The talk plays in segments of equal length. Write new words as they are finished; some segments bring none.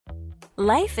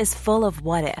Life is full of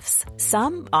what-ifs.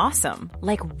 Some awesome,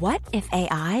 like what if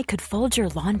AI could fold your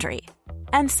laundry?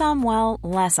 And some, well,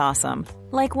 less awesome,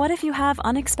 like what if you have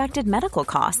unexpected medical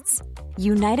costs?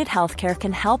 United Healthcare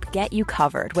can help get you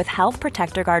covered with Health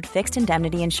Protector Guard fixed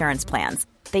indemnity insurance plans.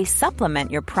 They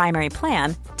supplement your primary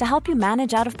plan to help you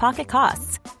manage out-of-pocket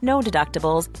costs. No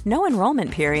deductibles, no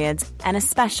enrollment periods, and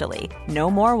especially no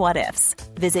more what-ifs.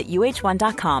 Visit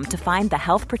uh1.com to find the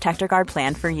Health Protector Guard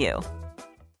plan for you.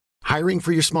 Hiring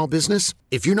for your small business?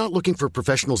 If you're not looking for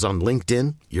professionals on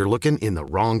LinkedIn, you're looking in the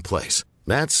wrong place.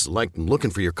 That's like looking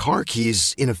for your car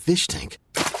keys in a fish tank.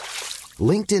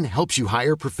 LinkedIn helps you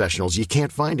hire professionals you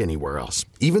can't find anywhere else,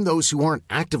 even those who aren't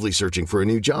actively searching for a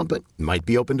new job but might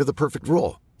be open to the perfect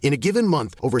role. In a given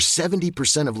month, over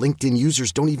 70% of LinkedIn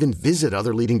users don't even visit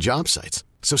other leading job sites.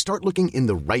 So start looking in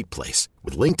the right place.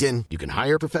 With LinkedIn, you can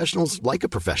hire professionals like a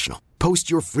professional. Post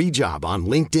your free job on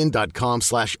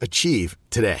linkedin.com/achieve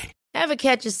today. Ever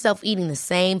catch yourself eating the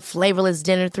same flavorless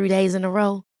dinner 3 days in a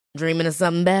row? Dreaming of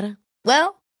something better?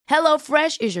 Well,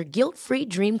 HelloFresh is your guilt-free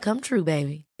dream come true,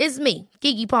 baby. It's me,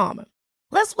 Keke Palmer.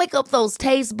 Let's wake up those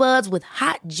taste buds with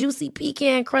hot, juicy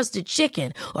pecan-crusted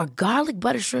chicken or garlic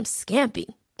butter shrimp scampi.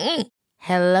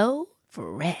 Hello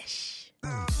Fresh.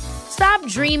 Stop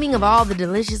dreaming of all the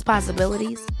delicious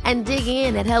possibilities and dig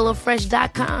in at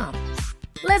HelloFresh.com.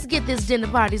 Let's get this dinner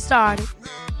party started.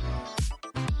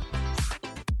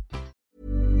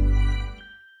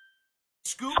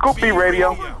 Scoop B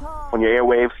Radio on your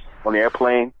airwaves, on the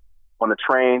airplane, on the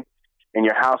train, in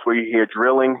your house where you hear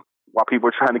drilling while people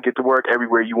are trying to get to work.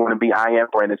 Everywhere you want to be, I am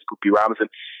Brandon Scoop B Robinson.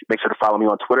 Make sure to follow me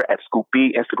on Twitter at Scoop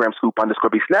B, Instagram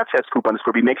Scoop_B, Snapchat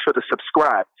Scoop_B. Make sure to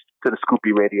subscribe to the Scoop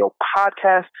B Radio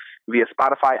podcast via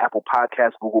Spotify, Apple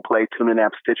Podcasts, Google Play, TuneIn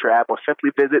app, Stitcher app, or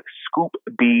simply visit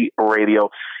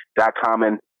scoopbradio.com.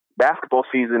 And basketball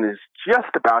season is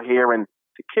just about here, and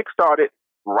to kickstart it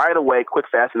right away, quick,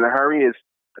 fast, and in a hurry, is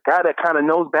the guy that kind of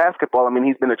knows basketball. I mean,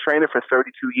 he's been a trainer for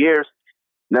 32 years,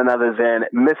 none other than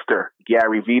Mr.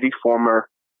 Gary Vitti, former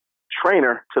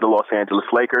trainer to the Los Angeles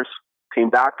Lakers, team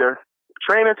doctor.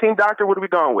 Trainer, team doctor, what are we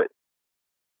going with?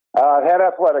 Head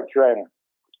athletic trainer.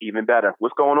 Even better.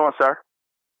 What's going on, sir?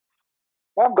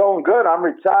 I'm going good. I'm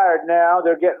retired now.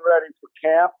 They're getting ready for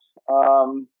camp,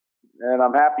 and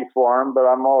I'm happy for them, but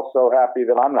I'm also happy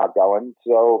that I'm not going.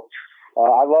 So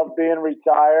I love being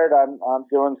retired. I'm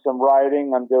doing some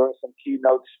writing. I'm doing some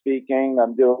keynote speaking.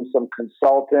 I'm doing some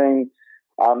consulting.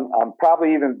 I'm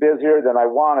probably even busier than I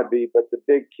want to be, but the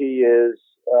big key is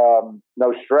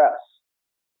no stress.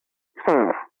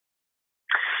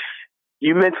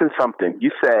 You mentioned something.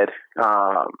 You said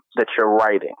that you're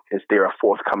writing. Is there a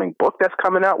forthcoming book that's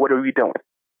coming out? What are you doing?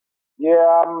 Yeah,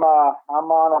 I'm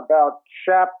on about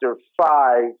chapter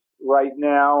 5 right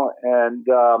now, and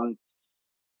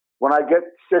when I get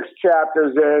 6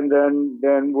 chapters in,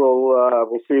 then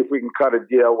we'll see if we can cut a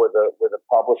deal with a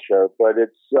publisher. But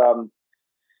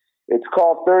it's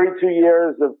called 32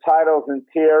 Years of Titles and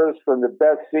Tears from the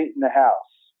Best Seat in the House.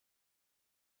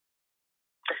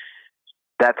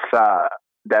 That's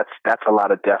a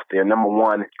lot of depth there. Number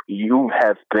one, you've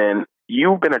been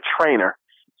a trainer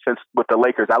since with the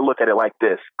Lakers. I look at it like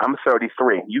this. I'm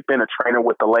 33. You've been a trainer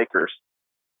with the Lakers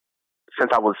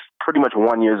since I was pretty much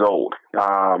 1 year old.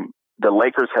 The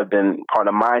Lakers have been part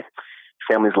of my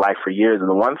family's life for years. And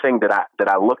the one thing that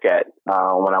I look at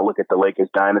when I look at the Lakers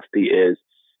dynasty is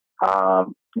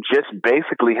just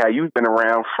basically how you've been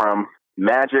around from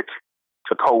Magic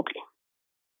to Kobe.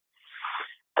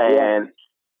 And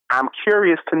I'm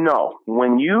curious to know,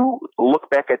 when you look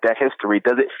back at that history,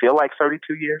 does it feel like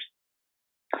 32 years?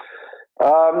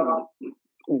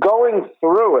 Going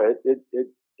through it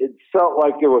felt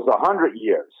like it was 100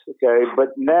 years. Okay,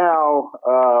 but now,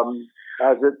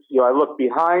 as I look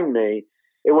behind me,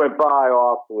 it went by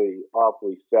awfully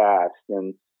fast,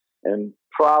 and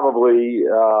probably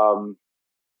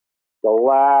the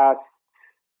last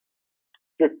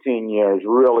 15 years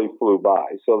really flew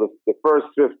by. So the first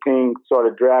 15 sort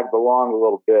of dragged along a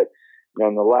little bit, and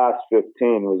then the last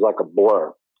 15 was like a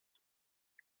blur.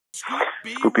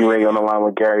 Scoop B Radio on the line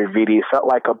with Gary Vitti. It felt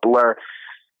like a blur.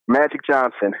 Magic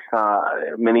Johnson,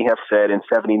 many have said in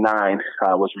 '79,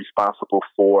 was responsible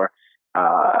for,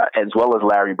 as well as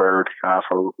Larry Bird,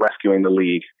 for rescuing the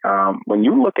league. When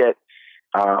you look at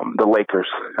the Lakers,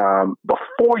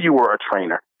 before you were a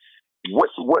trainer,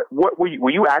 what were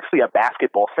you actually a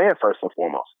basketball fan first and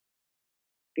foremost?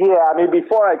 Yeah, I mean,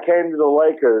 before I came to the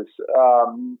Lakers,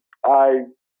 I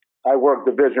worked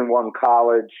Division I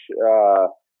college,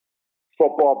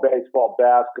 football, baseball,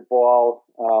 basketball.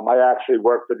 I actually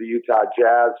worked for the Utah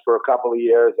Jazz for a couple of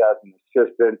years as an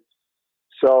assistant.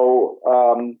 So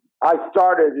I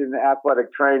started in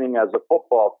athletic training as a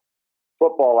football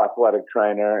athletic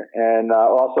trainer, and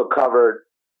also covered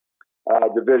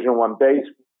Division I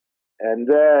baseball. And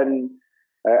then,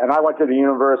 and I went to the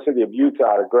University of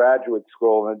Utah to graduate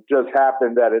school, and it just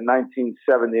happened that in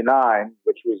 1979,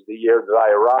 which was the year that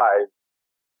I arrived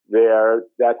there,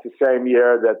 that's the same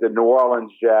year that the New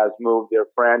Orleans Jazz moved their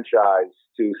franchise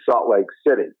to Salt Lake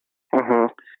City. Mm-hmm.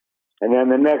 And then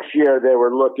the next year, they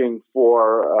were looking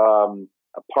for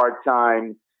a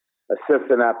part-time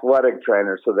assistant athletic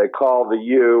trainer. So they called the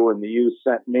U, and the U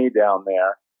sent me down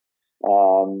there.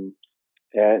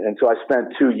 And so I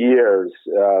spent 2 years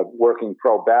working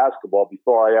pro basketball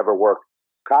before I ever worked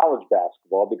college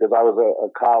basketball, because I was a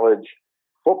college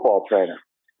football trainer.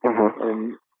 Mm-hmm.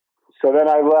 And so then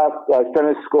I left. I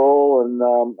finished school, and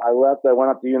I left. I went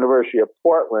up to the University of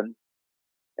Portland,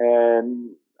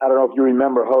 and I don't know if you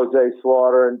remember Jose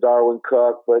Slaughter and Darwin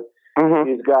Cook, but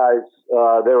these guys,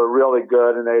 they were really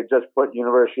good, and they had just put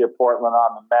University of Portland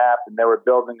on the map, and they were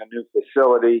building a new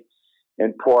facility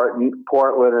in Portland,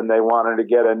 and they wanted to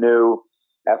get a new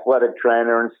athletic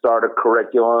trainer and start a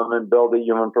curriculum and build a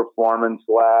human performance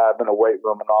lab and a weight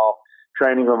room and all,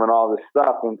 training room and all this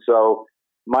stuff. And so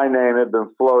my name had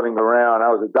been floating around. I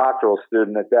was a doctoral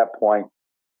student at that point,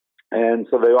 and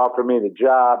so they offered me the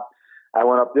job. I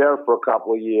went up there for a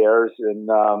couple of years, and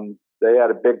they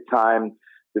had a big-time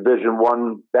Division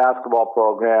I basketball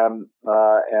program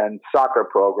and soccer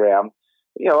program.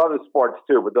 You know, other sports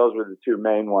too, but those were the two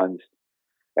main ones.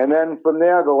 And then from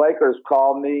there, the Lakers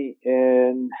called me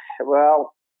in,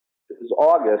 well, it was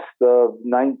August of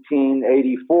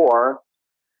 1984.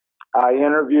 I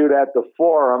interviewed at the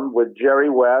Forum with Jerry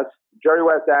West. Jerry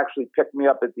West actually picked me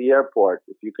up at the airport,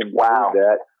 if you can believe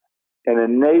that, in a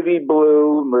navy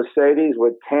blue Mercedes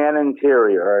with tan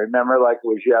interior. I remember like it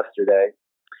was yesterday.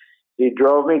 He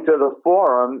drove me to the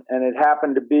Forum, and it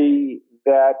happened to be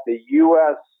that the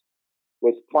U.S.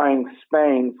 was playing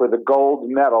Spain for the gold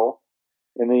medal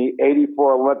in the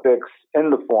 84 Olympics in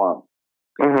the Forum.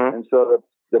 Mm-hmm. And so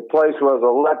the place was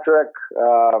electric.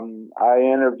 I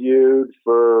interviewed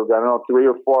for, I don't know, 3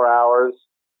 or 4 hours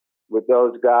with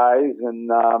those guys, and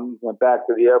went back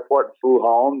to the airport and flew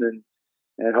home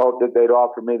and hoped that they'd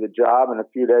offer me the job. And a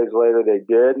few days later they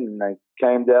did, and I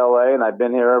came to LA, and I've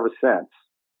been here ever since.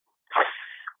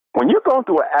 When you're going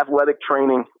through an athletic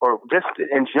training, or just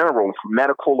in general,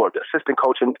 medical or assistant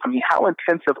coaching, I mean, how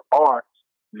intensive are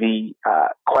the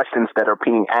questions that are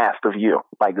being asked of you?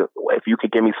 Like, if you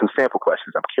could give me some sample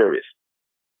questions, I'm curious.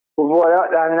 Well, boy,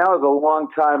 I mean, that was a long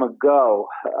time ago.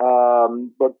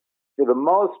 But for the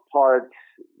most part,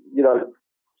 you know,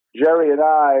 Jerry and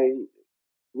I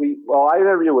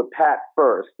interviewed with Pat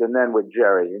first and then with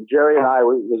Jerry. And Jerry and I, it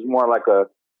was more like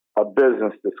a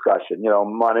business discussion, you know,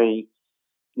 money,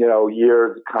 you know,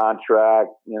 years of contract,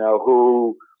 you know,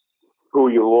 who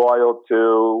you're loyal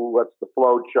to, what's the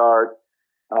flow chart.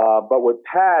 But with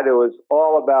Pat, it was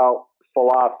all about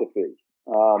philosophy.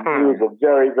 He was a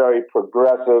very, very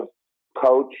progressive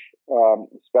coach,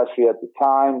 especially at the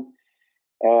time.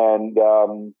 And,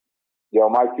 you know,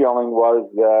 my feeling was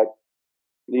that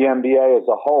the NBA as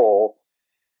a whole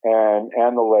and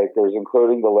the Lakers,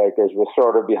 including the Lakers, were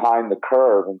sort of behind the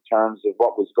curve in terms of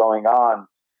what was going on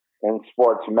in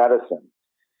sports medicine.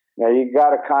 Now, you got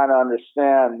to kind of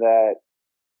understand that,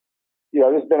 you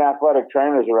know, there's been athletic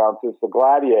trainers around since the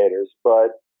gladiators, but,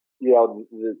 you know,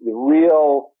 the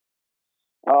real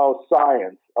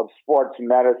science of sports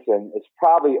medicine is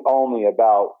probably only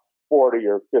about 40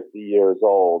 or 50 years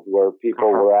old, where people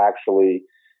were actually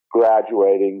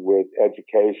graduating with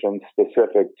education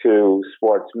specific to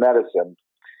sports medicine.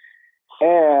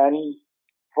 And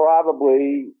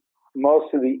probably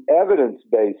most of the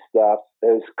evidence-based stuff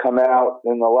has come out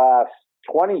in the last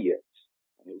 20 years.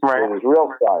 Right. So there's real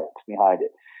science behind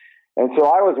it. And so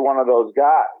I was one of those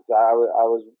guys. I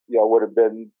was, you know, would have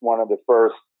been one of the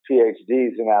first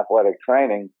PhDs in athletic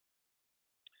training,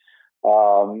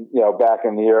 you know, back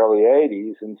in the early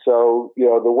 80s. And so, you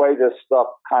know, the way this stuff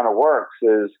kind of works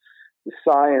is the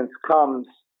science comes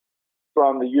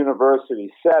from the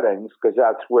university settings, because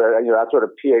that's where, you know, that's what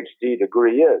a PhD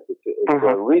degree is. It's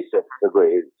a research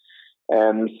degree.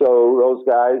 And so those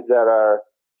guys that are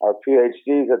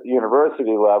PhDs at the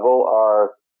university level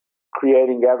are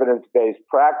creating evidence-based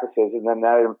practices, and then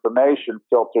that information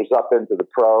filters up into the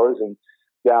pros and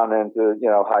down into, you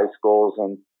know, high schools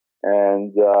and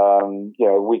you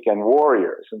know, weekend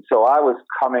warriors. And so I was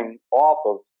coming off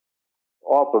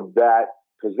of that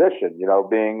position, you know,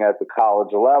 being at the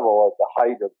college level at the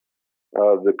height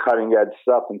of the cutting edge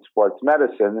stuff in sports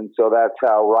medicine. And so that's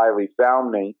how Riley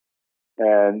found me.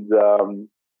 And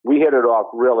we hit it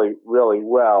off really, really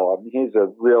well. I mean, he's a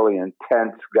really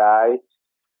intense guy,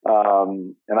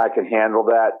 and I can handle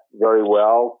that very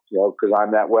well, because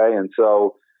I'm that way. And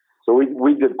so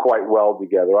we did quite well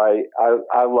together.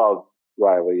 I love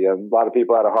Riley. A lot of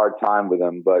people had a hard time with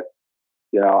him, but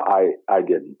I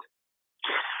didn't.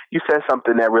 You said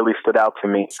something that really stood out to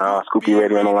me. Scoopy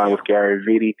Radio on the line with Gary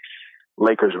Vitti,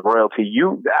 Lakers royalty.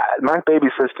 My baby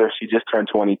sister, she just turned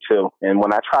 22, and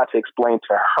when I tried to explain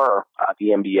to her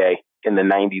the NBA in the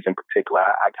 90s in particular,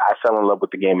 I fell in love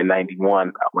with the game in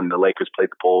 91 when the Lakers played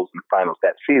the Bulls in the finals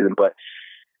that season. But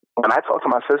when I talked to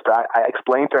my sister, I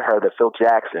explained to her that Phil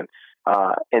Jackson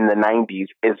in the 90s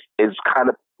is kind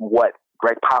of what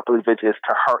Greg Popovich is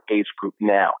to her age group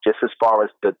now, just as far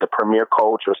as the premier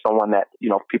coach or someone that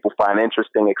people find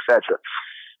interesting, etc.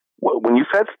 When you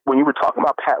were talking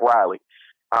about Pat Riley,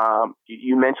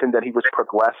 you mentioned that he was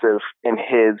progressive in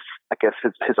his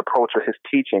approach or his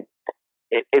teaching.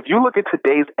 If you look at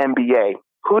today's NBA,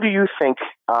 who do you think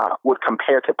would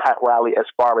compare to Pat Riley as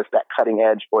far as that cutting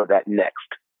edge or that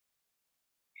next?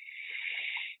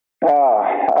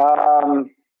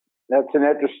 That's an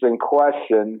interesting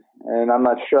question, and I'm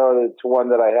not sure it's one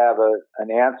that I have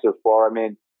an answer for. I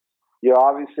mean,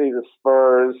 obviously the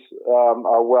Spurs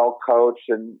are well coached,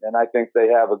 and I think they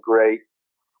have a great,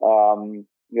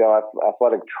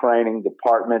 athletic training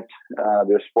department.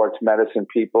 They're sports medicine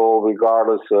people,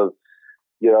 regardless of,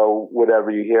 whatever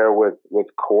you hear with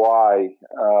Kawhi.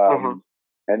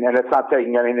 And it's not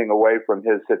taking anything away from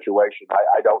his situation.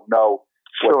 I don't know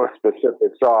what the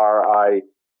specifics are.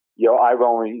 I've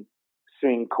only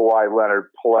seen Kawhi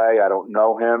Leonard play. I don't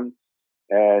know him.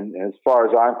 And as far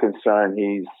as I'm concerned,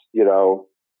 he's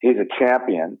a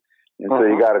champion. And so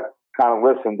you got to kind of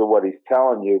listen to what he's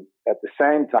telling you. At the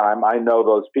same time, I know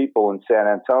those people in San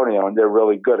Antonio, and they're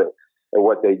really good at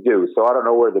what they do. So I don't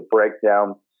know where the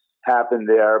breakdown happened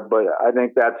there, but I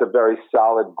think that's a very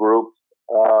solid group.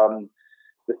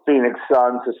 The Phoenix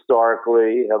Suns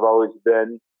historically have always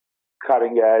been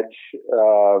cutting edge.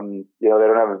 They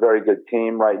don't have a very good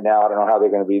team right now. I don't know how they're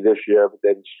going to be this year, but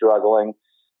they've been struggling.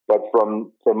 But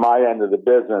from my end of the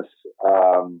business,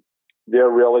 they're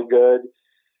really good.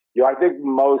 I think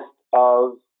most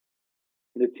of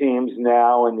the teams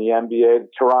now in the NBA, the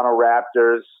Toronto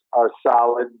Raptors are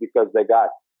solid because they got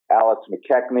Alex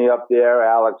McKechnie up there.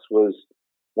 Alex was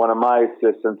one of my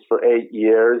assistants for 8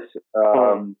 years.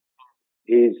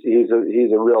 He's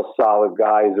a real solid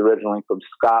guy. He's originally from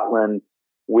Scotland.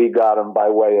 We got him by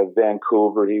way of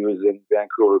Vancouver. He was in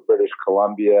Vancouver, British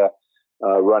Columbia,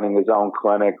 running his own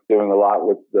clinic, doing a lot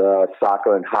with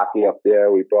soccer and hockey up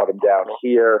there. We brought him down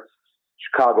here.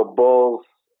 Chicago Bulls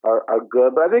are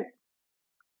good, but I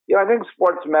think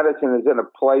sports medicine is in a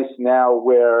place now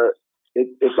where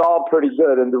it's all pretty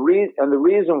good, and the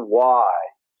reason why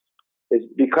is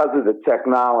because of the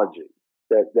technology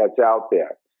that's out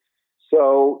there.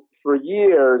 So for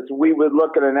years, we would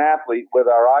look at an athlete with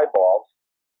our eyeballs,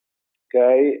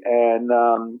 okay, and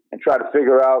try to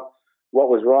figure out what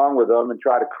was wrong with them and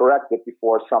try to correct it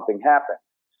before something happened.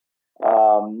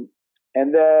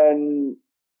 And then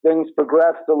things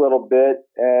progressed a little bit,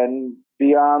 and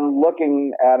beyond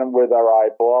looking at them with our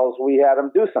eyeballs, we had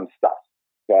them do some stuff,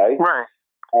 okay? Right.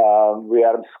 We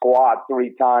had him squat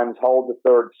 3 times, hold the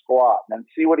third squat, and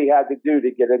see what he had to do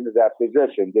to get into that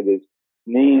position. Did his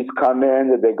knees come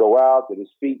in? Did they go out? Did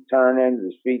his feet turn in? Did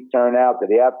his feet turn out? Did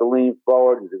he have to lean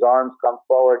forward? Did his arms come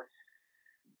forward?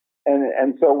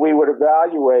 And so we would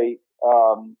evaluate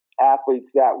athletes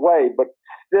that way, but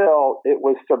still it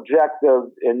was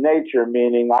subjective in nature,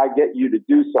 meaning I get you to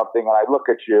do something and I look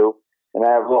at you and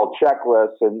I have a little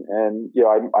checklist and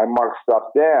I mark stuff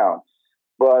down.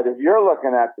 But if you're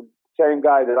looking at the same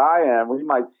guy that I am, we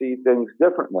might see things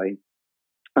differently.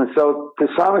 And so to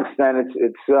some extent,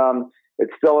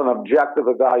 it's still an objective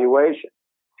evaluation.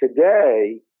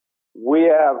 Today, we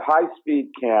have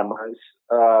high-speed cameras.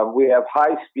 We have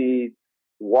high-speed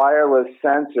wireless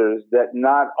sensors that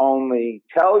not only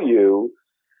tell you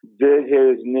did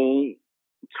his knee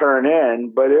turn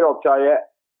in, but it'll tell you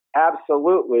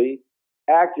absolutely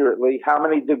accurately how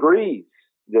many degrees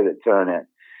did it turn in.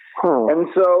 And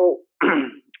so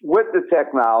with the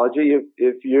technology,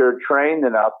 if you're trained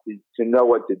enough to know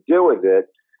what to do with it,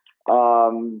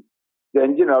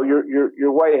 then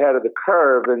you're way ahead of the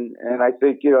curve, and I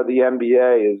think the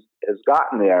NBA has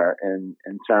gotten there in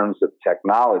terms of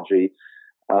technology.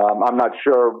 I'm not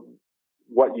sure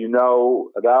what you know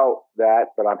about that,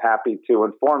 but I'm happy to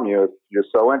inform you if you're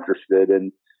so interested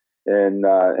in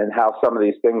how some of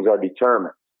these things are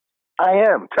determined. I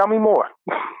am. Tell me more.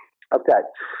 Okay.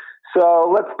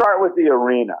 So let's start with the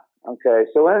arena. Okay,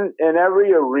 so in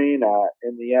every arena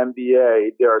in the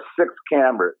NBA, there are 6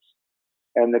 cameras,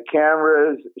 and the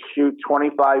cameras shoot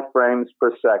 25 frames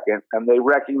per second, and they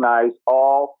recognize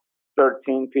all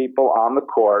 13 people on the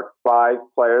court, 5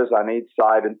 players on each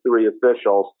side and 3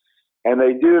 officials, and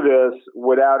they do this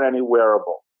without any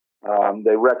wearable.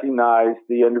 They recognize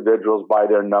the individuals by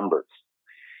their numbers.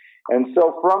 And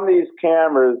so from these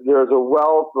cameras, there's a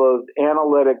wealth of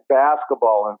analytic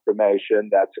basketball information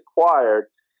that's acquired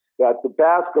that the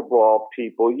basketball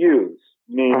people use,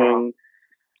 meaning,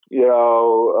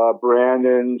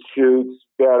 Brandon shoots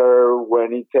better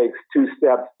when he takes 2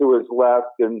 steps to his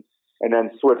left and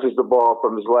then switches the ball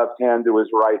from his left hand to his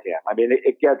right hand. I mean,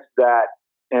 it gets that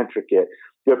intricate.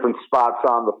 Different spots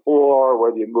on the floor,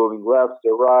 whether you're moving left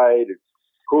or right, and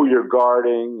who you're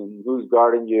guarding and who's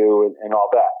guarding you and all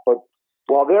that. But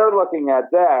while they're looking at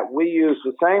that, we use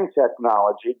the same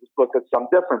technology to look at some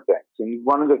different things. And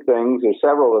one of the things, or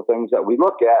several of the things that we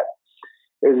look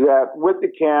at, is that with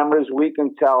the cameras, we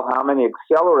can tell how many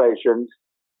accelerations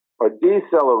or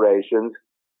decelerations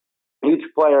each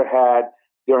player had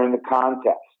during the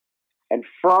contest. And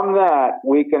from that,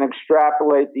 we can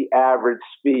extrapolate the average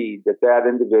speed that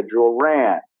individual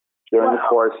ran during the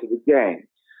course of the game.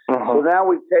 So now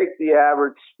we take the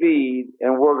average speed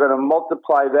and we're going to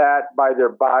multiply that by their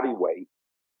body weight.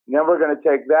 And then we're going to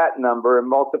take that number and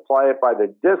multiply it by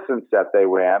the distance that they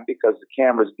ran, because the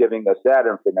camera's giving us that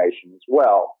information as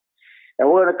well. And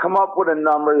we're going to come up with a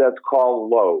number that's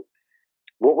called load.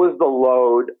 What was the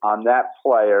load on that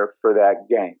player for that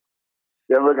game?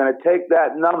 Then we're going to take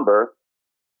that number,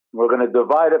 we're going to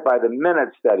divide it by the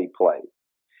minutes that he played.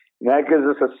 And that gives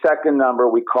us a second number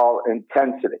we call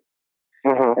intensity.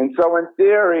 And so in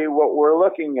theory, what we're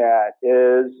looking at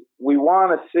is we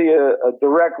want to see a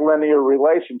direct linear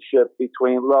relationship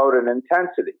between load and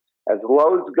intensity. As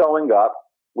load's going up,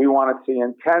 we want to see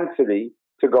intensity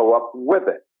to go up with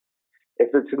it. If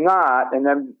it's not, and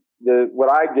then what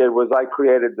I did was I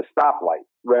created the stoplight,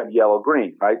 red, yellow,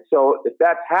 green, right? So if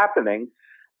that's happening,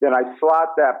 then I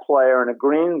slot that player in a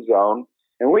green zone,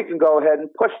 and we can go ahead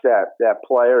and push that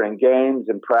player in games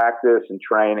and practice and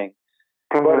training.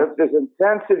 But if his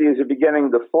intensity is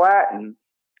beginning to flatten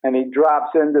and he drops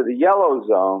into the yellow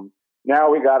zone,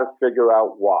 now we got to figure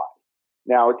out why.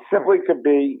 Now, it simply could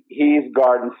be he's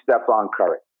guarding Stephen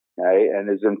Curry, okay, and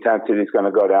his intensity is going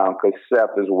to go down because Steph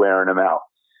is wearing him out.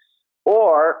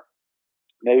 Or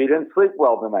maybe he didn't sleep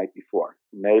well the night before.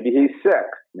 Maybe he's sick.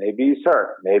 Maybe he's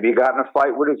hurt. Maybe he got in a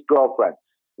fight with his girlfriend.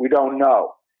 We don't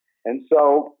know. And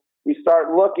so we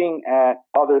start looking at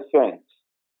other things.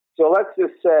 So let's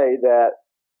just say that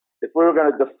if we were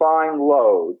going to define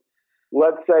load,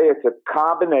 let's say it's a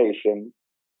combination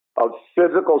of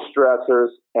physical stressors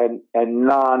and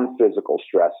non-physical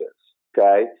stressors,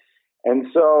 okay? And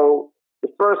so the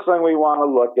first thing we want to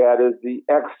look at is the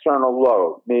external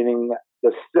load, meaning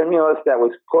the stimulus that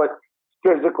was put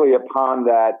physically upon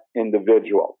that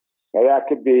individual. Now, that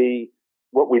could be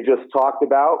what we just talked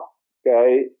about,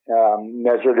 okay,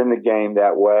 measured in the game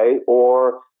that way,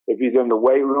 or if he's in the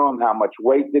weight room, how much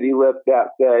weight did he lift that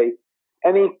day?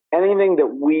 Anything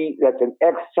that's an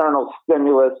external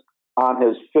stimulus on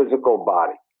his physical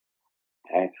body.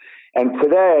 Okay? And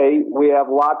today we have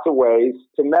lots of ways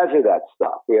to measure that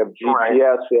stuff. We have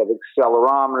GPS, we have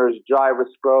accelerometers,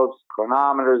 gyroscopes,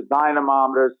 chronometers,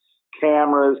 dynamometers,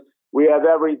 cameras. We have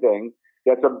everything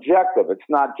that's objective. It's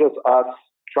not just us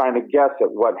trying to guess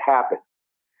at what happened.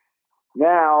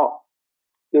 Now,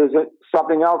 there's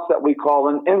something else that we call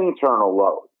an internal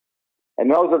load. And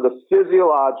those are the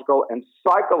physiological and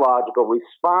psychological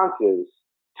responses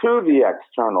to the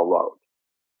external load.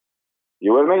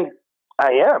 You with me?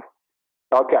 I am.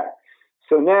 Okay.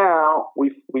 So now we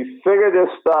figure this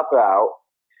stuff out,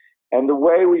 and the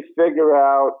way we figure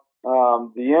out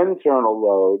the internal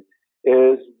load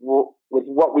is with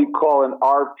what we call an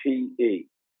RPE,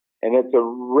 and it's a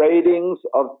ratings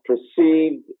of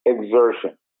perceived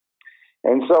exertion.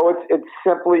 And so it's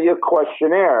simply a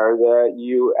questionnaire that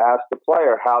you ask the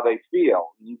player how they feel.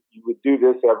 You would do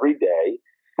this every day,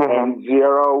 and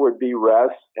 0 would be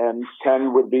rest, and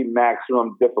 10 would be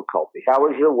maximum difficulty. How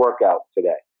was your workout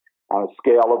today on a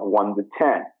scale of 1 to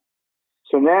 10?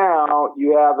 So now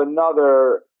you have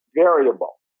another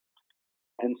variable.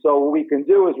 And so what we can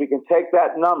do is we can take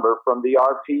that number from the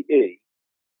RPE,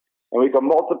 and we can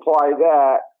multiply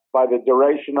that by the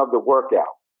duration of the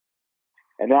workout.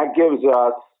 And that gives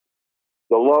us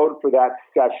the load for that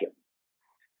session.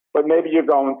 But maybe you're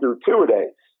going through 2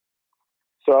 days.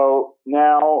 So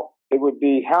now it would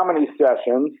be how many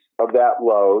sessions of that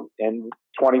load in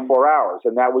 24 hours,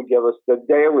 and that would give us the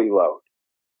daily load.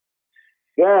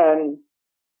 Then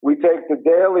we take the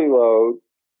daily load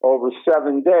over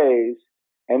 7 days,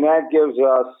 and that gives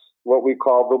us what we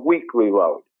call the weekly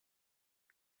load.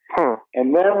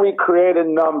 And then we create a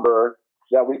number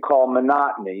that we call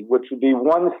monotony, which would be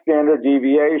one standard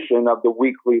deviation of the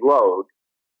weekly load.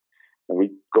 And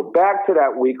we go back to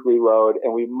that weekly load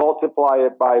and we multiply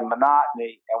it by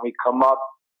monotony, and we come up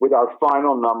with our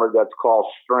final number that's called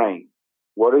strain.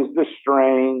 What is the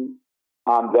strain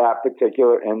on that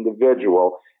particular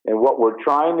individual? And what we're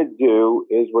trying to do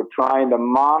is we're trying to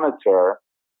monitor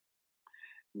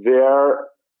their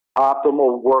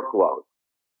optimal workload.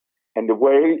 And the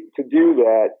way to do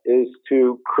that is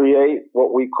to create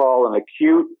what we call an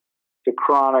acute to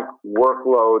chronic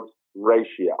workload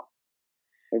ratio.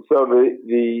 And so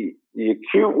the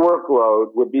acute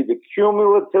workload would be the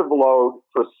cumulative load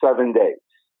for 7 days.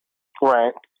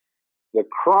 Right. The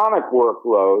chronic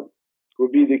workload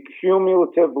would be the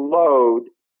cumulative load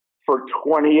for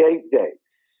 28 days.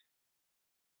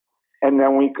 And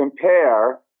then we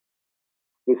compare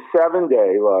the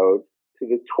 7-day load to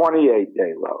the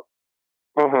 28-day load.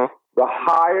 Mm-hmm. The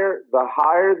higher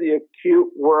the acute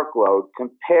workload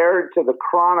compared to the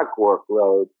chronic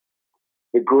workload,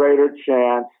 the greater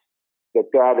chance that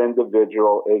that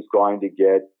individual is going to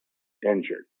get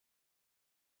injured.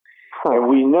 And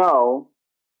we know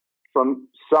from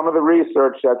some of the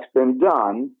research that's been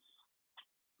done,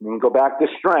 we can go back to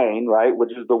strain, right,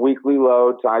 which is the weekly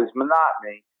load times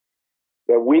monotony,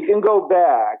 that we can go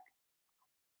back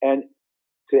and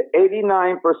to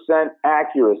 89%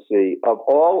 accuracy of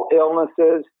all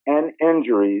illnesses and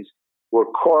injuries were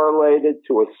correlated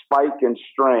to a spike in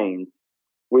strain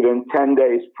within 10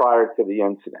 days prior to the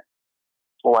incident.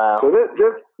 Wow. So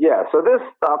this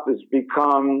stuff has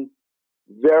become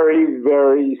very,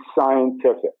 very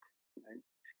scientific.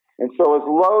 And so as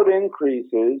load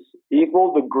increases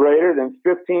equal to greater than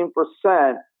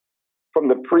 15% from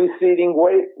the preceding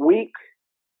week,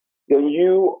 then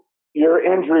your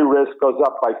injury risk goes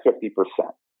up by 50%.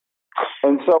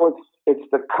 And so it's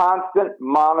the constant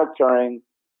monitoring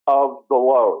of the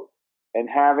load and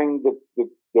having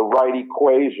the right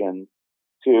equation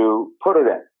to put it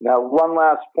in. Now, one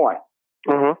last point.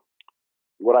 Mm-hmm.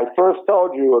 What I first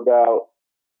told you about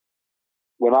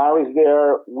when I was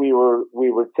there, we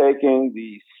were taking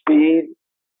the speed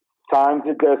times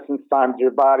the distance times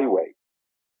your body weight.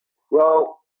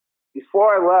 Well,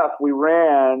 before I left, we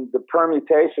ran the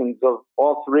permutations of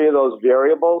all three of those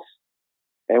variables.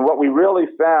 And what we really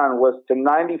found was to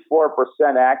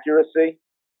 94% accuracy,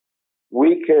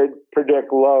 we could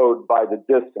predict load by the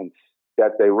distance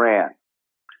that they ran,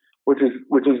 which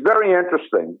is very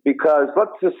interesting because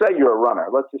let's just say you're a runner.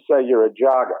 Let's just say you're a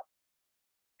jogger.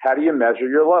 How do you measure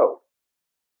your load?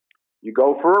 You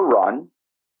go for a run,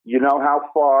 you know how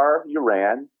far you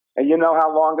ran, and you know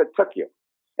how long it took you,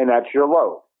 and that's your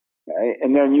load. Okay?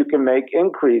 And then you can make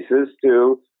increases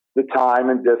to the time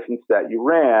and distance that you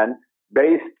ran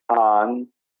based on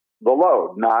the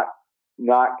load,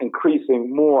 not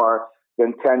increasing more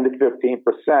than 10 to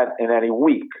 15% in any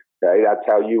week. Okay? That's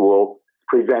how you will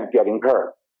prevent getting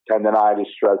hurt. Tendonitis,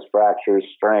 stress fractures,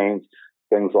 strains,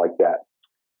 things like that.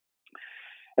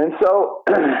 And so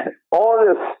all of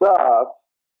this stuff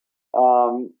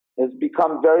has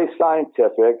become very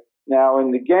scientific. Now,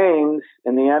 in the games,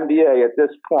 in the NBA, at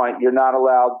this point, you're not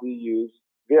allowed to use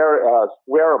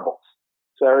wearables.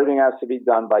 So everything has to be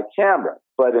done by camera.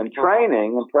 But in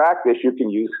training and practice, you can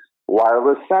use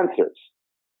wireless sensors.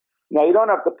 Now, you don't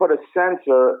have to put a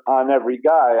sensor on every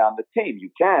guy on the team.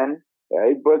 You can,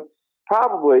 okay? But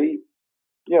probably,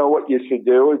 what you should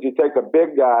do is you take a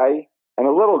big guy and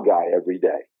a little guy every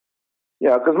day.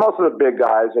 Because most of the big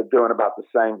guys are doing about the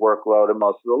same workload and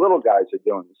most of the little guys are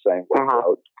doing the same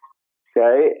workload.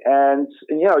 Okay? And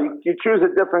you choose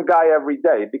a different guy every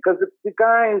day because the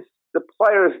guys, the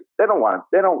players, they don't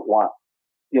want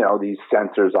these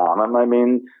sensors on them. I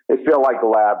mean, they feel like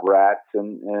lab rats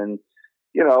and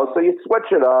so you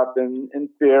switch it up in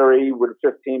theory with a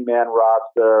 15-man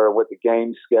roster, with the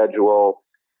game schedule,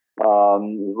 as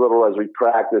little as we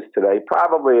practice today,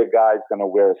 probably a guy's going to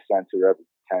wear a sensor every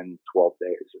 10, 12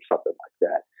 days or something like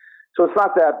that. So it's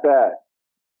not that bad.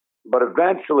 But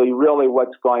eventually, really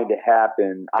what's going to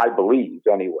happen, I believe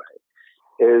anyway,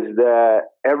 is that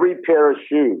every pair of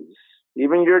shoes,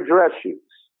 even your dress shoes,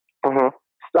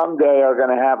 someday are going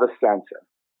to have a sensor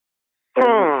in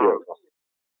the shoe.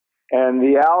 And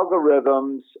the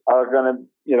algorithms are going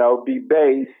to, be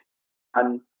based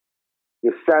on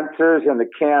the sensors and the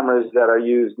cameras that are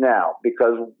used now.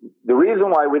 Because the reason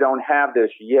why we don't have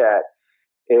this yet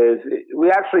is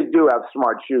we actually do have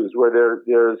smart shoes where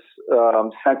there's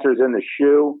sensors in the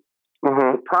shoe.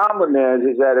 The problem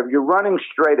is that if you're running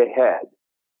straight ahead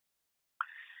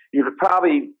you could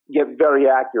probably get very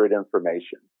accurate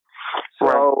information.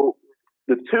 So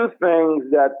the two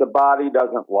things that the body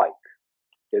doesn't like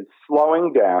is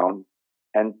slowing down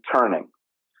and turning.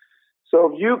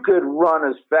 So if you could run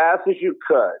as fast as you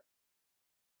could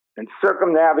and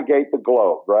circumnavigate the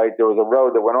globe, right? There was a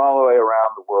road that went all the way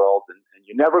around the world, and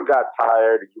you never got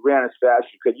tired, and you ran as fast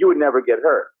as you could, you would never get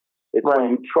hurt. It's when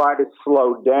you try to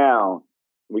slow down,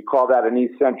 we call that an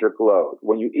eccentric load.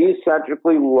 When you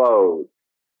eccentrically load,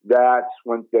 that's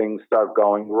when things start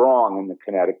going wrong in the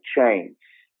kinetic chain.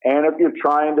 And if you're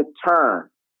trying to turn,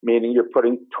 meaning you're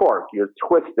putting torque, you're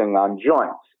twisting on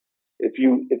joints. If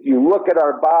you look at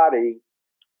our body,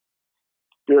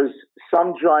 there's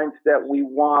some joints that we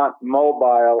want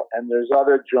mobile, and there's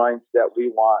other joints that we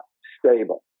want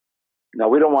stable. Now,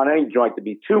 we don't want any joint to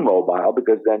be too mobile,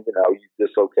 because then, you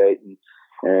dislocate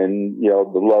and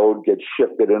the load gets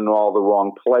shifted in all the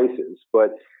wrong places.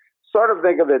 But sort of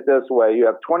think of it this way. You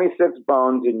have 26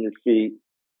 bones in your feet,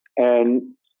 and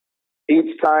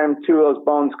each time two of those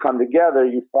bones come together,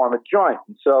 you form a joint.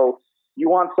 And so you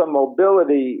want some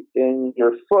mobility in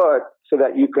your foot so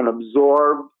that you can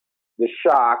absorb the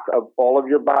shock of all of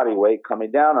your body weight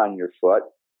coming down on your foot.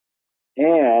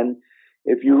 And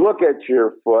if you look at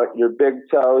your foot, your big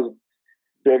toe's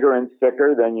bigger and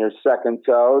thicker than your second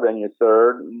toe, then your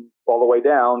third, all the way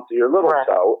down to your little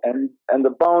toe. And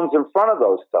the bones in front of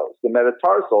those toes, the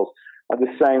metatarsals, are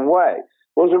the same way.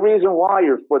 Well, there's a reason why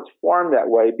your foot's formed that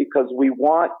way, because we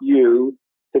want you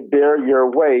to bear your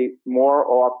weight more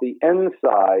off the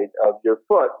inside of your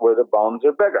foot where the bones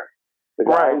are bigger. The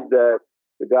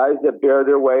guys that bear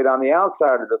their weight on the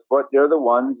outside of the foot, they're the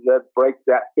ones that break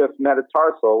that fifth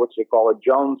metatarsal, which they call a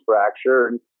Jones fracture,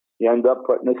 and you end up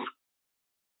putting a,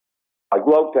 like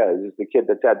Lopez is the kid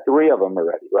that's had 3 of them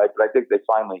already, right? But I think they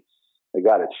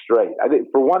got it straight. I think,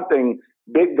 for one thing,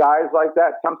 big guys like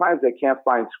that, sometimes they can't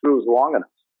find screws long enough.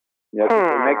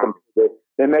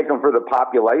 They make them for the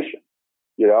population.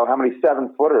 How many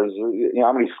 7-footers,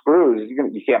 how many screws,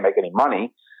 you can't make any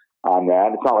money on that.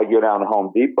 It's not like you're down to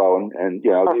Home Depot and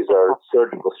these are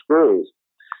surgical screws.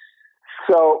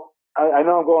 So I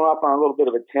know I'm going off on a little bit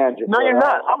of a tangent. No, you're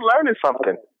not. I'm learning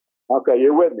something. Okay,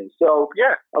 you're with me. So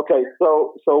yeah. Okay,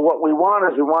 so what we want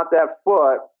is we want that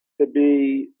foot to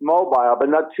be mobile, but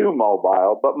not too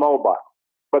mobile, but mobile.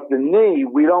 But the knee,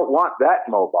 we don't want that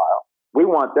mobile. We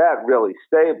want that really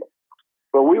stable.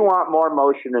 But we want more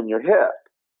motion in your hip,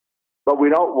 but we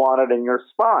don't want it in your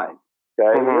spine.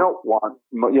 Okay, we don't want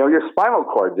your spinal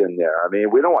cord's in there. I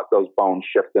mean, we don't want those bones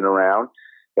shifting around.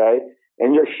 Okay,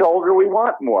 and your shoulder, we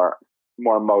want more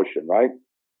motion, right?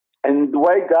 And the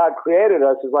way God created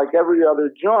us is like every other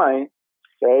joint.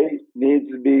 Okay, needs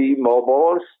to be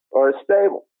mobile or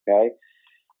stable. Okay,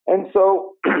 and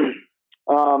so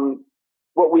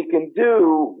what we can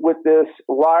do with this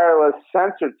wireless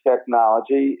sensor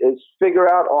technology is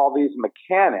figure out all these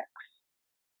mechanics.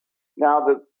 Now,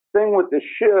 the thing with the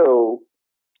shoe,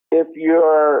 if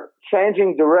you're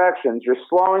changing directions, you're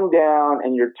slowing down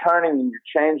and you're turning and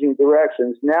you're changing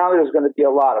directions, now there's going to be a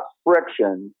lot of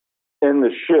friction in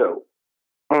the shoe.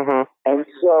 And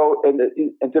so,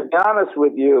 and to be honest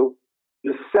with you,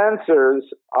 the sensors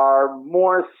are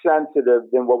more sensitive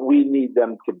than what we need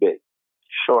them to be.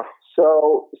 Sure.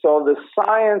 So the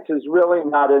science is really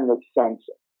not in the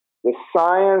sensor. The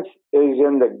science is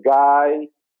in the guy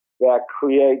that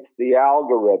creates the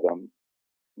algorithm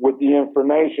with the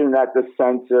information that the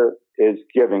sensor is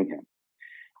giving him.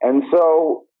 And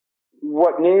so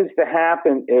what needs to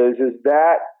happen is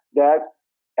that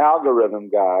algorithm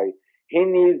guy, he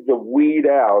needs to weed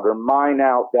out or mine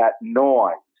out that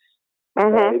noise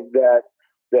that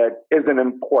isn't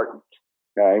important.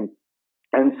 Okay?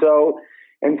 And so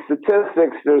in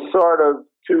statistics, there's sort of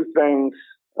 2 things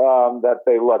that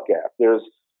they look at. There's,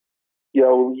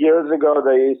 years ago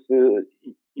they used to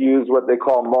use what they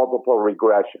call multiple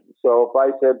regression. So if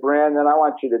I said, Brandon, I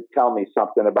want you to tell me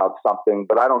something about something,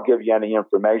 but I don't give you any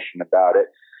information about it,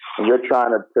 and you're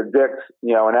trying to predict,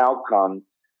 an outcome,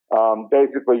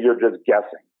 basically you're just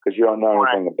guessing because you don't know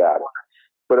anything about it.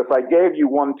 But if I gave you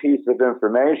one piece of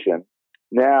information,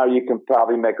 now you can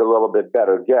probably make a little bit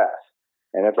better guess.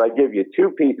 And if I give you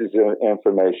 2 pieces of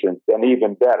information, then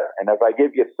even better. And if I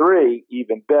give you 3,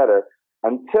 even better,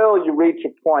 until you reach a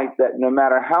point that no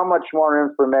matter how much more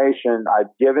information I've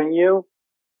given you,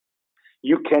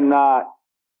 you cannot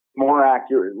more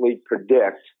accurately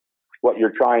predict what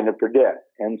you're trying to predict.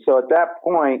 And so at that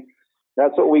point,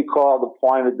 that's what we call the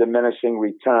point of diminishing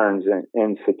returns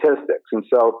in statistics. And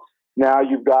so now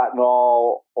you've gotten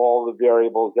all the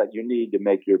variables that you need to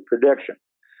make your prediction.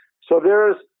 So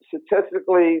there's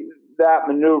statistically that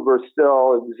maneuver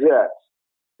still exists.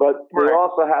 but they Right.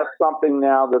 also have something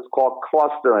now that's called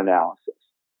cluster analysis.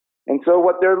 And so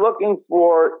what they're looking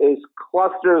for is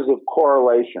clusters of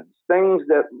correlations, things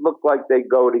that look like they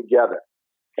go together.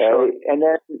 Okay? Sure.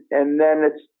 And then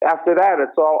it's after that,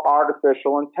 it's all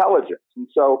artificial intelligence. And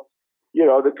so,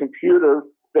 the computer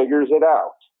figures it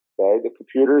out. Okay? The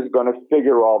computer is going to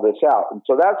figure all this out. And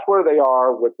so that's where they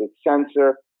are with the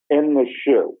sensor in the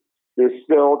shoe. They're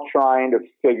still trying to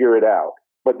figure it out,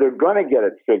 but they're going to get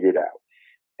it figured out.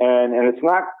 And it's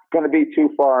not going to be too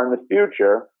far in the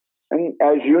future. And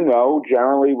as you know,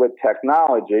 generally with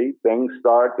technology, things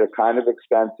start, they're kind of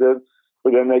expensive,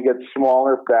 but then they get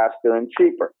smaller, faster, and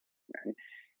cheaper. Okay?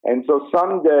 And so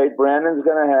someday, Brandon's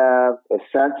going to have a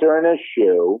sensor in his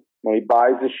shoe. When he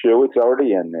buys the shoe, it's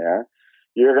already in there.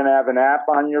 You're going to have an app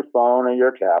on your phone or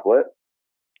your tablet.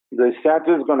 The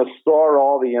sensor is going to store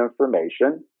all the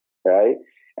information, okay?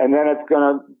 And then it's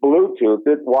going to Bluetooth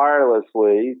it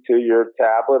wirelessly to your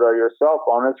tablet or your cell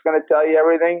phone. It's going to tell you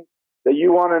everything that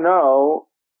you want to know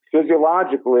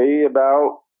physiologically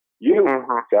about you,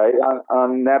 okay,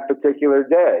 on that particular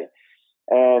day.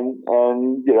 And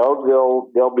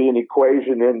there'll be an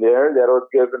equation in there that'll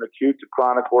give an acute to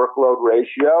chronic workload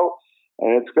ratio,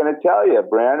 and it's going to tell you,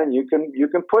 Brandon, you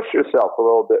can push yourself a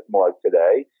little bit more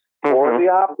today, or the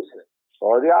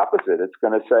opposite. It's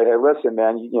going to say, hey, listen,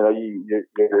 man,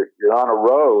 you're on a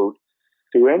road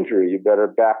to injury. You better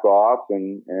back off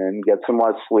and get some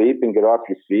more sleep and get off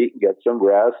your feet and get some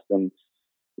rest and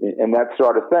that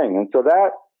sort of thing. And so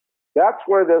that's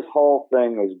where this whole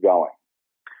thing is going.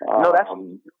 No,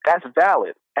 that's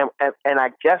valid. And I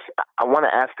guess I want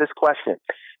to ask this question.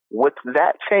 With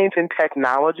that change in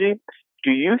technology,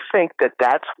 do you think that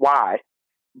that's why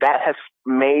that has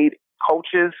made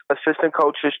coaches, assistant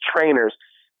coaches, trainers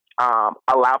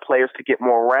allow players to get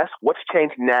more rest? What's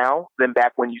changed now than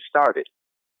back when you started?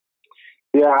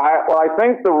 Yeah, I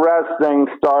think the rest thing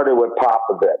started with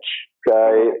Popovich,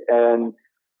 okay?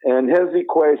 And his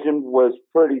equation was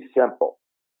pretty simple,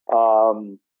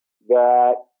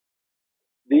 that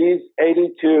these 8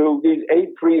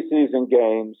 preseason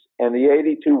games and the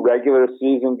 82 regular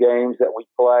season games that we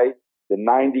play, the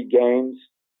 90 games,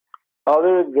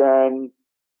 other than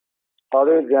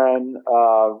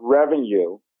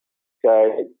revenue,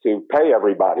 okay, to pay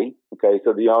everybody, okay,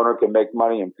 so the owner can make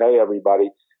money and pay everybody,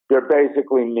 they're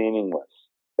basically meaningless.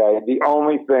 Okay, the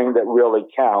only thing that really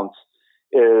counts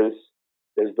is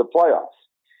the playoffs,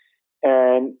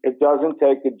 and it doesn't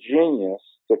take a genius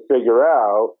to figure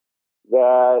out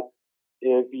that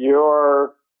if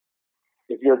you're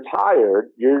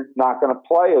tired, you're not going to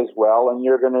play as well, and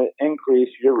you're going to increase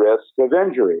your risk of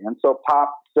injury. And so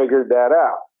Pop figured that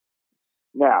out.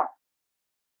 Now,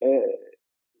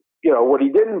 what he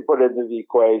didn't put into the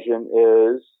equation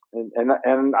is, and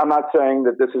I'm not saying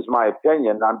that this is my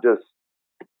opinion, I'm just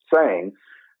saying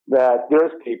that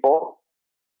there's people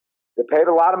that paid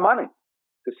a lot of money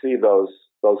to see those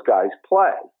guys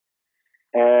play.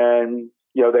 And,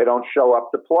 they don't show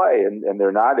up to play and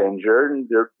they're not injured and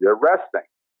they're resting.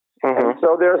 And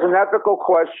so there's an ethical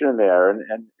question there. And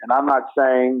I'm not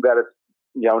saying that it's,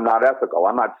 not ethical.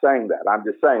 I'm not saying that. I'm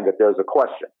just saying that there's a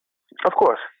question. Of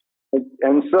course.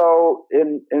 And so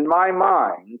in my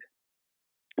mind,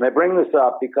 and I bring this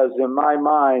up because in my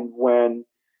mind, when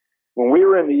we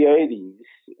were in the 80s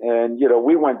and,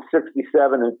 we went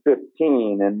 67 and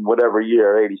 15 in whatever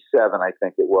year, 87, I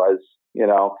think it was,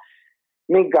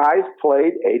 guys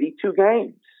played 82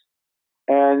 games.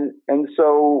 And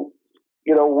so,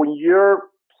 when you're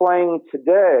playing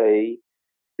today,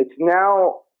 it's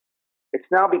now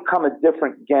become a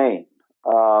different game.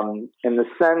 In the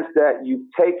sense that you've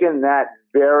taken that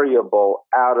variable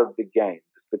out of the game,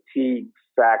 the fatigue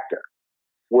factor,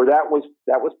 where that was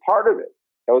part of it.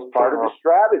 That was part of the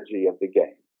strategy of the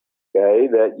game. Okay,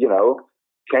 that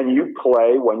can you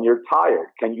play when you're tired?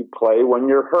 Can you play when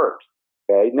you're hurt?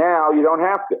 Okay, now you don't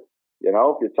have to.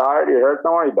 If you're tired, you're hurt,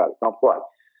 don't worry about it. Don't play.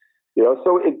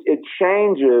 So it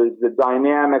changes the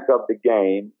dynamic of the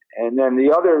game, and then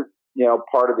the other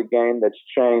part of the game that's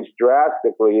changed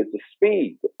drastically is the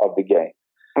speed of the game.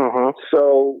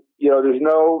 So,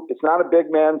 it's not a big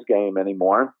man's game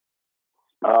anymore.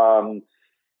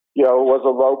 It was a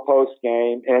low post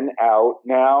game, in, out.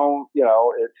 Now,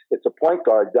 it's a point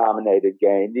guard dominated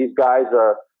game. These guys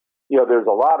are, there's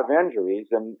a lot of injuries.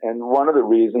 And one of the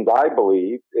reasons I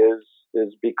believe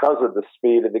is because of the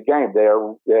speed of the game. They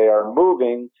are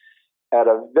moving at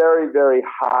a very, very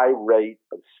high rate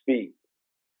of speed.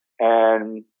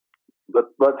 And let's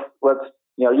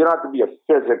you don't have to be a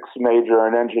physics major or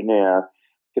an engineer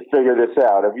to figure this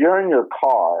out. If you're in your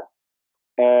car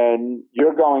and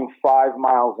you're going 5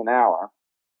 miles an hour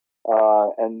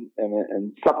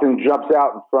and something jumps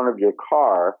out in front of your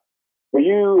car,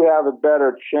 you have a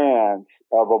better chance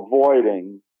of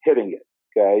avoiding hitting it.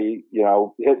 Okay,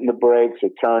 hitting the brakes or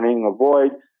turning,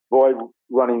 avoid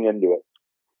running into it.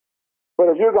 But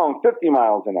if you're going 50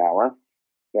 miles an hour,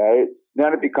 okay,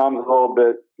 then it becomes a little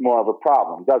bit more of a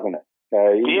problem, doesn't it?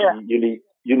 Okay, yeah.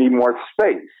 You need more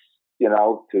space,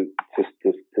 to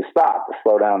stop, to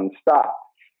slow down and stop.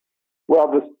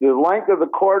 Well, the length of the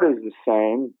court is the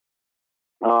same.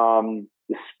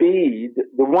 The speed,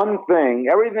 the one thing,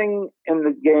 everything in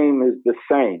the game is the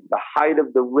same. The height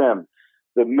of the rim,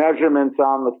 the measurements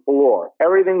on the floor,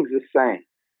 everything's the same.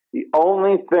 The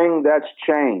only thing that's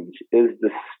changed is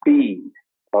the speed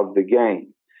of the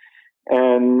game.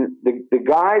 And the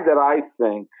guy that I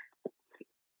think,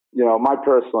 my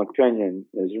personal opinion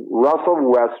is Russell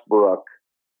Westbrook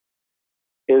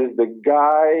is the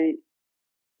guy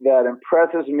that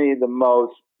impresses me the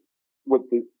most with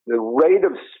the rate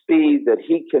of speed that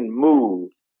he can move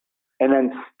and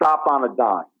then stop on a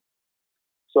dime.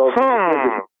 So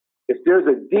if there's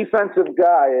a defensive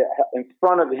guy in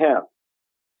front of him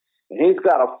and he's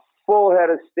got a full head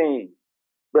of steam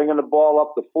bringing the ball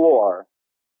up the floor,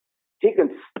 he can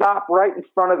stop right in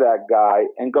front of that guy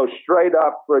and go straight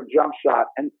up for a jump shot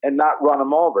and not run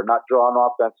him over, not draw an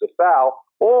offensive foul,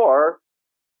 or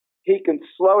he can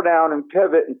slow down and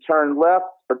pivot and turn left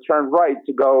or turn right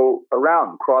to go around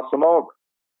and cross him over.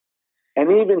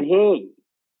 And even he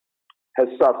has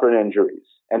suffered injuries,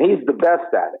 and he's the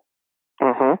best at it.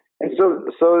 Mm-hmm. And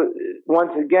so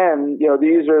once again,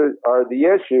 these are the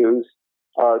issues,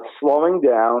 slowing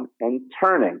down and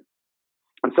turning.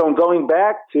 And so going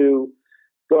back to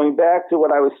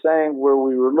what I was saying, where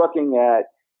we were looking at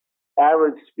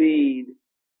average speed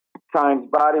times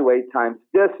body weight times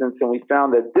distance, and we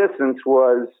found that distance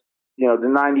was, the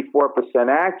 94%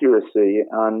 accuracy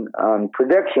on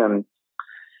prediction.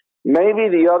 Maybe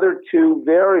the other two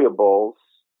variables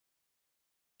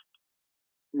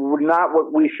were not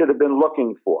what we should have been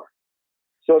looking for.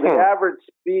 So the average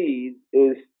speed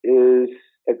is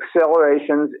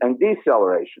accelerations and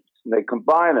decelerations. And they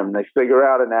combine them, they figure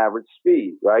out an average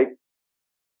speed, right?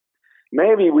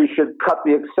 Maybe we should cut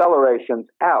the accelerations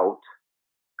out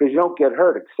because you don't get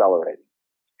hurt accelerating.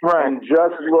 Right. And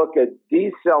just look at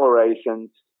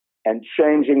decelerations and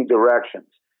changing directions.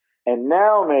 And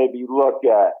now maybe look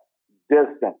at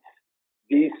distance,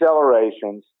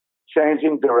 decelerations,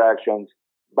 changing directions,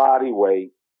 body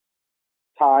weight,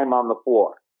 time on the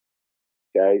floor.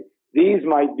 Okay? These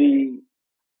might be,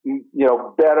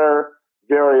 better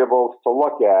variables to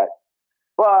look at,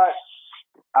 but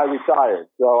I retired,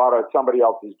 so out of somebody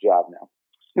else's job now.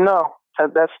 No,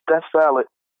 that's valid.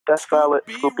 That's valid.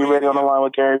 Scoopy Radio on the line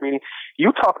with Gary Beatty.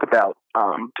 You talked about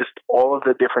just all of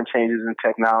the different changes in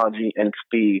technology and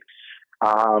speed.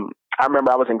 I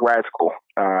remember I was in grad school,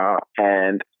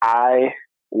 and I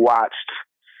watched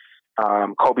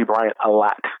Kobe Bryant a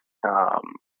lot,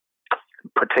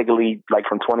 particularly like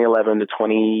from 2011 to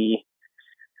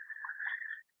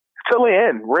till the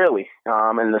end, really.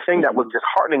 And the thing that was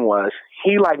disheartening was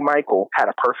he, like Michael, had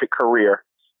a perfect career,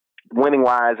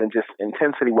 winning-wise and just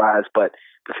intensity-wise, but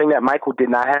the thing that Michael did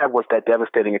not have was that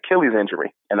devastating Achilles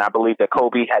injury. And I believe that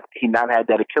Kobe, had he not had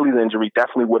that Achilles injury,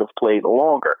 definitely would have played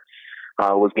longer.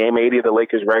 It was game 80 of the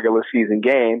Lakers' regular season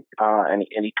game, and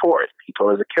he tore it. He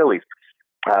tore his Achilles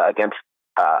against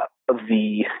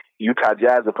the Utah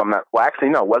Jazz, if I'm not... Well, actually,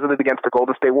 no. Wasn't it against the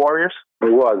Golden State Warriors?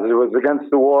 It was. It was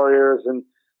against the Warriors, and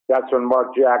that's when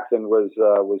Mark Jackson was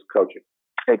coaching.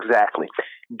 Exactly.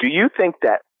 Do you think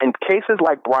that in cases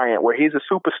like Bryant, where he's a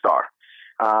superstar,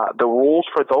 the rules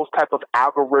for those type of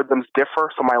algorithms differ?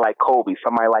 Somebody like Kobe,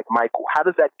 somebody like Michael. How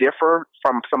does that differ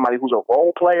from somebody who's a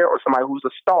role player or somebody who's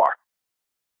a star?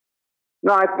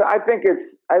 No, I think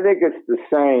it's the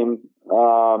same.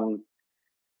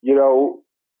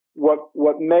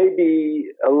 What may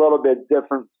be a little bit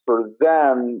different for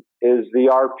them is the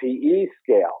RPE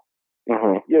scale.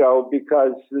 Mm-hmm.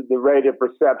 Because the rate of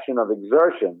perception of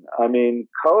exertion. I mean,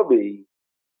 Kobe,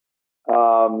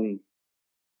 I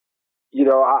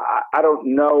don't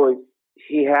know if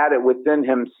he had it within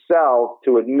himself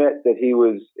to admit that he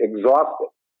was exhausted.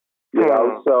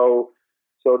 So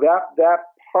that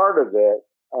part of it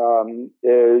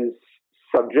is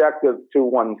subjective to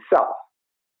oneself.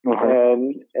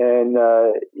 Mm-hmm. And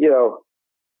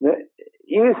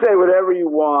you say whatever you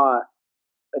want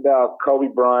about Kobe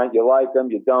Bryant. You like him,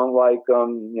 you don't like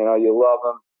him, you love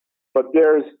him. But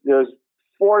there's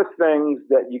 4 things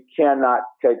that you cannot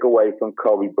take away from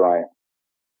Kobe Bryant.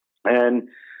 And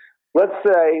let's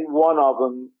say one of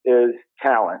them is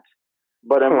talent.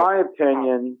 But in my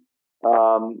opinion,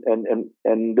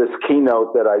 and this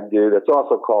keynote that I do, that's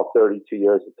also called 32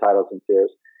 Years of Titles and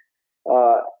Tears.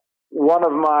 One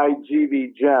of my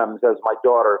GV gems, as my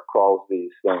daughter calls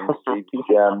these things, GV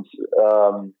gems.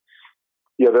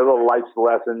 They're little life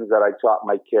lessons that I taught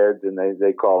my kids, and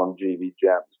they call them GV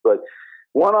gems. But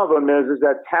one of them is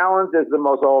that talent is the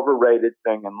most overrated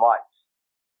thing in life.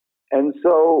 And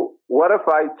so what if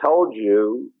I told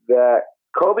you that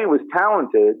Kobe was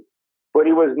talented, but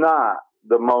he was not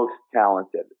the most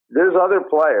talented? There's other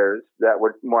players that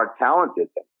were more talented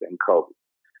than Kobe.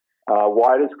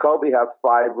 Why does Kobe have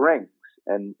 5 rings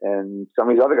and some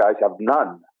of these other guys have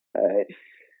none?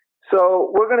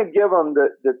 So we're going to give him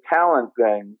the talent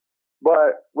thing.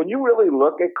 But when you really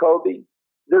look at Kobe,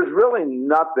 there's really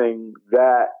nothing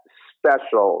that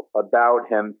special about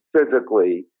him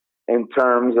physically in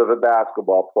terms of a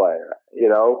basketball player.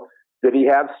 Did he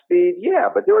have speed? Yeah,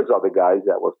 but there was other guys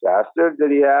that were faster. Did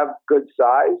he have good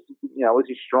size? Was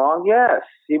he strong? Yes,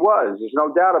 he was. There's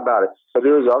no doubt about it. But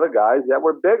there was other guys that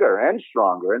were bigger and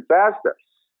stronger and faster.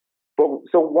 But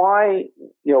so why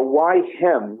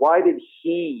him? Why did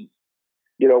he?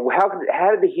 How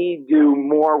did he do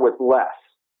more with less?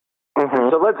 Mm-hmm.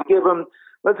 So let's give him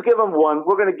one.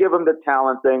 We're going to give him the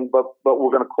talent thing, but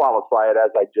we're going to qualify it as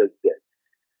I just did.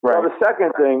 Right. Well, the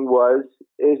second thing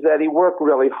is that he worked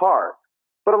really hard,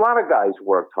 but a lot of guys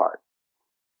worked hard.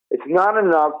 It's not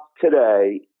enough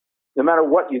today, no matter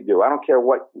what you do. I don't care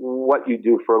what you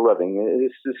do for a living.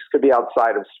 This could be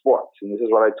outside of sports, and this is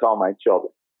what I tell my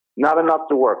children. Not enough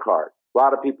to work hard. A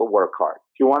lot of people work hard.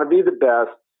 If you want to be the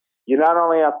best, you not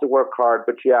only have to work hard,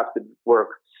 but you have to work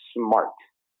smart.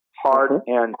 Hard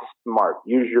and smart.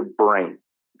 Use your brain.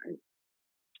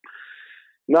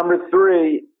 Number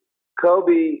 3,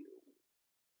 Kobe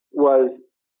was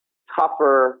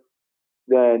tougher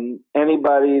than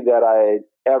anybody that I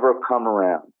had ever come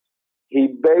around. He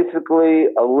basically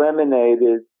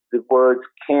eliminated the words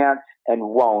can't and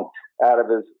won't out of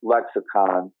his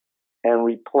lexicon and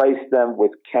replaced them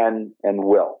with can and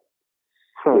will.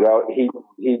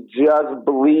 He just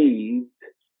believed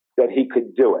that he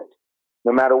could do it,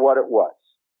 no matter what it was.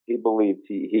 He believed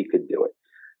he could do it.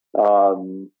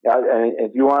 And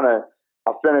if you want to,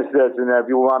 I'll finish this, and then if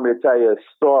you want me to tell you a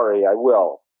story, I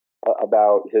will,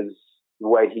 about the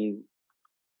way he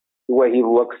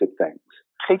looks at things.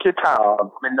 Take your time.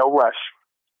 I'm in no rush.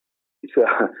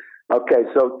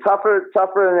 So tougher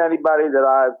than anybody that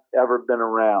I've ever been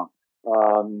around.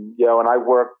 And I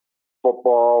work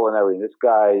football and everything. This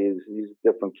guy he's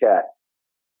a different cat.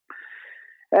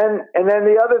 And then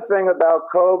the other thing about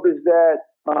Kobe is that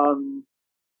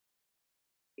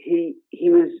he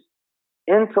was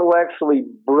intellectually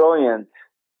brilliant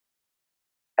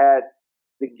at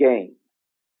the game.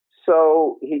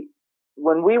 So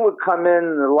when we would come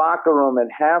in the locker room at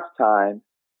halftime,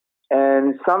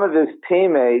 and some of his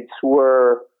teammates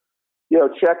were,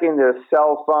 checking their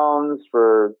cell phones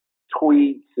for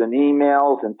tweets and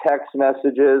emails and text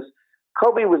messages,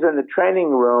 Kobe was in the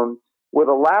training room with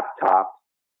a laptop,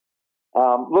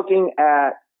 looking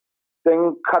at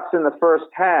cuts in the first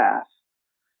half,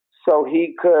 so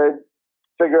he could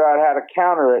figure out how to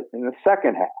counter it in the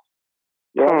second half.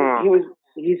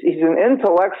 He's an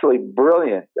intellectually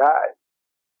brilliant guy.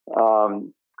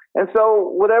 And so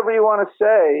whatever you want to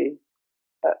say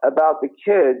about the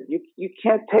kid, you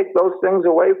can't take those things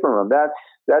away from him.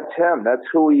 That's him. That's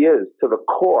who he is to the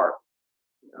core.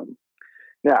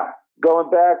 Now, going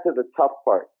back to the tough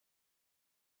part.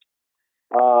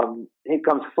 He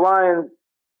comes flying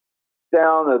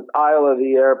down the aisle of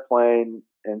the airplane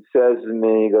and says to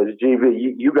me, he goes,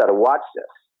 GB, you got to watch this.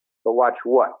 But watch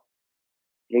what?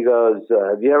 He goes,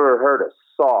 have you ever heard of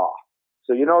Saw?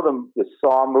 So you know the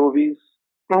Saw movies?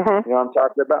 Mm-hmm. You know what I'm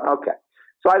talking about? Okay.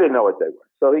 So I didn't know what they were.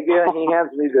 So he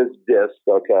hands me this disc,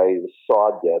 the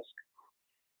Saw disc.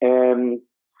 And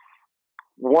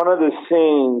one of the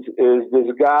scenes is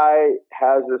this guy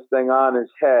has this thing on his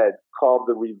head called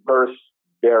the reverse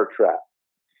bear trap.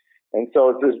 And so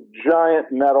it's this giant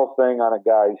metal thing on a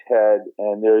guy's head,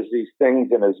 and there's these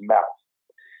things in his mouth.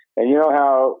 And you know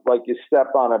how, you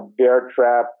step on a bear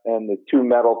trap and the two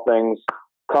metal things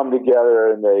come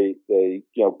together and they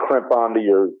crimp onto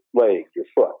your leg, your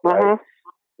foot, right? Mm-hmm.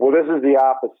 Well, this is the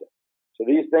opposite. So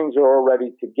these things are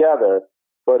already together,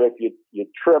 but if you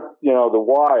trip, the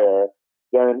wire,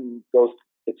 then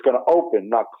it's going to open,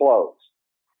 not close.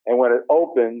 And when it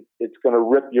opens, it's going to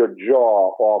rip your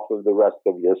jaw off of the rest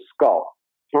of your skull.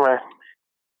 Right.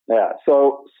 Yeah.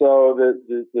 So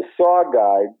the Saw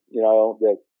guy,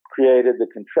 that created the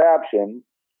contraption,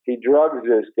 he drugs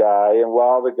this guy, and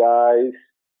while the guy's,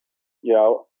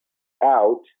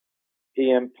 out, he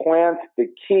implants the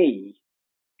key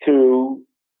to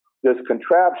this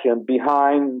contraption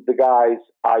behind the guy's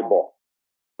eyeball.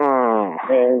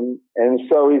 And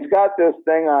so he's got this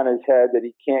thing on his head that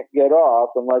he can't get off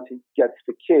unless he gets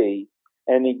the key,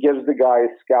 and he gives the guy a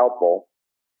scalpel,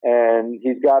 and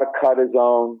he's got to cut his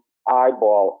own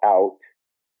eyeball out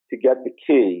to get the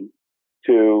key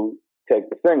to take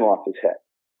the thing off his head.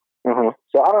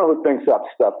 So I don't know who thinks up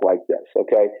stuff like this,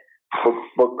 okay?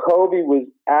 But Kobe was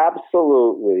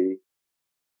absolutely,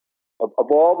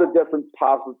 of all the different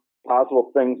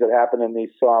possible things that happen in these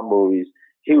Saw movies,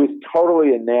 he was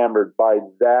totally enamored by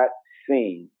that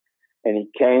scene. And he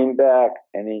came back,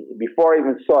 and before I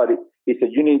even saw it, he said,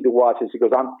 "You need to watch this." He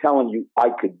goes, "I'm telling you, I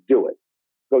could do it."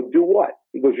 I go, "Do what?"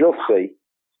 He goes, "You'll see."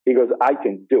 He goes, "I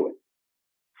can do it."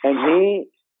 And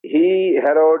he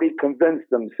had already convinced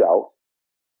himself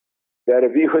that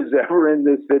if he was ever in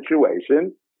this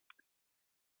situation,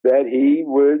 that he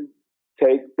would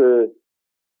take the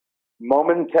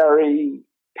momentary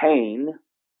pain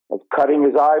of cutting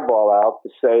his eyeball out to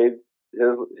save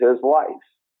his life.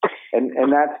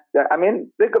 And that's, I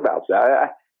mean, think about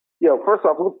that. First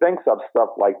off, who thinks of stuff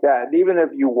like that? And even if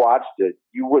you watched it,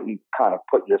 you wouldn't kind of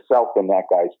put yourself in that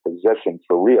guy's position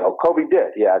for real. Kobe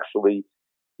did. He actually,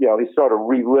 he sort of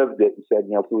relived it and said,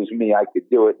 if it was me, I could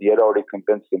do it. He had already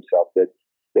convinced himself that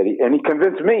he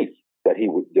convinced me that he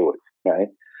would do it, right?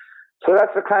 So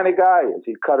that's the kind of guy he is.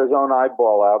 He cut his own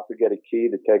eyeball out to get a key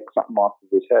to take something off of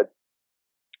his head.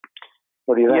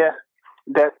 What do you think?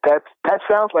 Yeah, that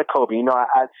sounds like Kobe.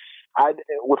 I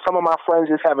with some of my friends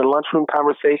just having lunchroom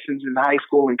conversations in high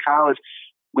school and college,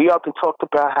 we often talked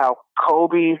about how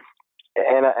Kobe,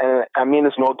 and I mean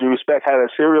this in all due respect, had a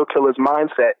serial killer's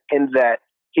mindset in that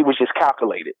he was just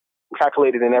calculated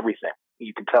in everything.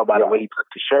 You can tell by the way he put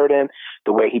the shirt in,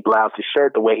 the way he bloused his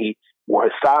shirt, the way he wore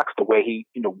his socks, the way he,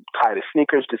 tied his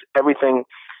sneakers, just everything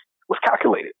was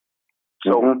calculated.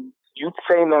 So you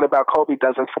saying that about Kobe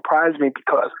doesn't surprise me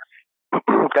because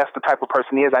that's the type of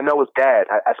person he is. I know his dad.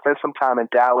 I spent some time in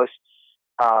Dallas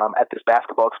at this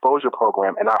basketball exposure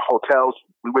program, and our hotels,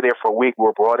 we were there for a week, we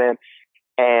were brought in,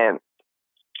 and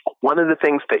one of the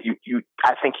things that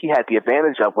I think he had the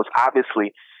advantage of was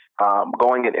obviously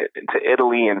going into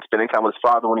Italy and spending time with his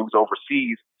father when he was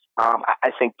overseas.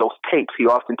 I think those tapes, he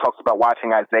often talks about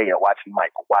watching Isaiah, watching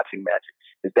Michael, watching Magic,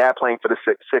 his dad playing for the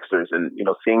Sixers, and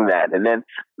seeing that. And then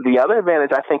the other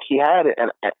advantage I think he had,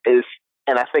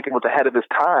 and I think it was ahead of his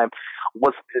time,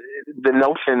 was the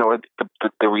notion or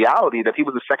the reality that he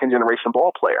was a second generation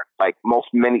ball player, like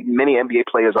many NBA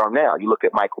players are now. You look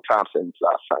at Michael Thompson's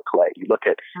son Clay, you look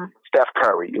at Steph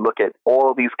Curry, you look at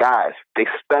all of these guys. They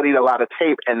studied a lot of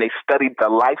tape and they studied the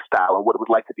lifestyle and what it was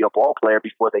like to be a ball player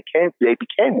before they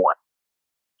became one.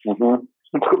 That's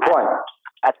a good point.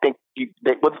 I think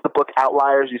what's the book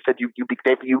Outliers? You said you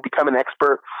become an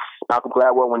expert, Malcolm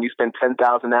Gladwell, when you spend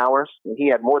 10,000 hours, and he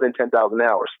had more than 10,000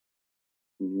 hours.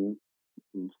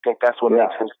 I think that's what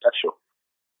makes him special.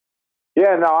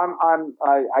 Yeah, no,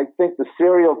 I think the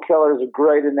serial killer is a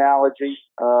great analogy,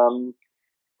 and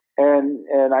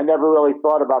I never really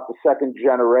thought about the second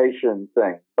generation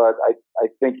thing, but I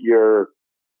think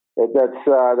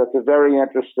that's a very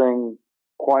interesting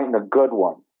point and a good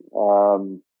one.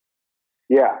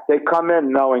 They come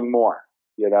in knowing more,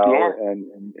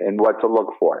 and what to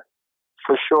look for.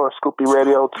 For sure. Scoopy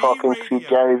Radio talking to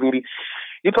Gary Vitti.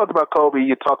 You talked about Kobe.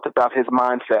 You talked about his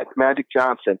mindset. Magic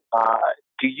Johnson.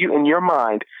 Do you, in your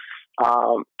mind,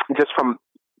 just from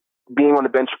being on the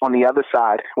bench on the other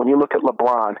side, when you look at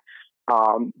LeBron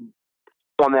on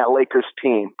that Lakers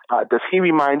team, does he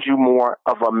remind you more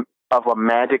of a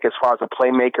Magic as far as a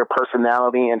playmaker,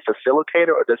 personality, and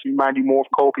facilitator, or does he remind you more of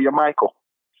Kobe or Michael?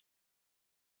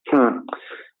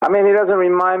 I mean, he doesn't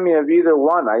remind me of either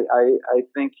one. I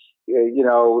think,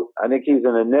 I think he's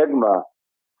an enigma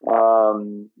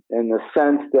in the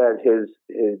sense that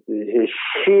his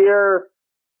sheer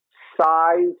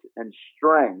size and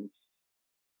strength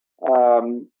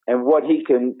and what he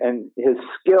can, and his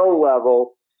skill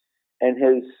level and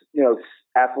his,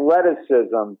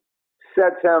 athleticism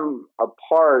sets him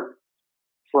apart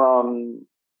from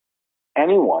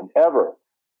anyone ever.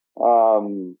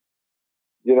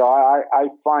 I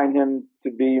find him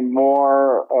to be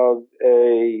more of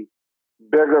a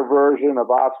bigger version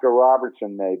of Oscar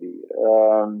Robertson, maybe.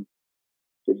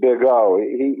 The Big O.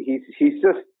 He's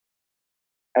just,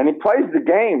 and he plays the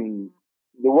game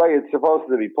the way it's supposed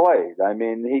to be played. I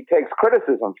mean, he takes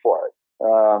criticism for it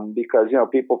because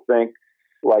people think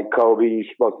like Kobe, you're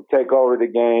supposed to take over the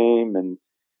game and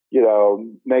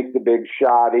make the big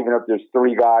shot, even if there's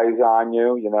three guys on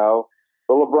you.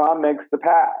 But LeBron makes the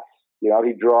pass.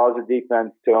 He draws a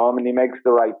defense to him and he makes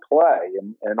the right play.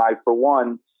 And I, for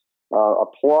one,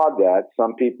 applaud that.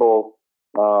 Some people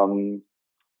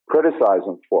criticize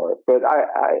him for it. But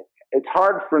it's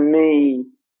hard for me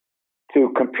to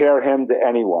compare him to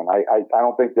anyone. I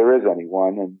don't think there is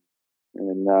anyone,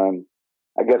 and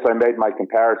I guess I made my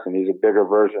comparison. He's a bigger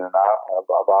version of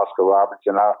Oscar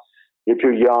Robertson. You're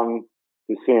too young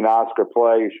to see an Oscar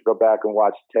play. You should go back and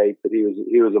watch tape. But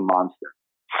he was a monster.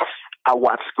 I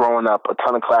watched growing up a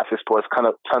ton of classic sports, ton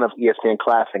of ESPN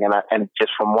Classic, and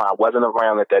just from when I wasn't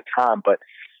around at that time, but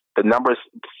the numbers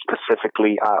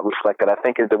specifically reflected. I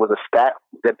think there was a stat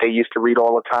that they used to read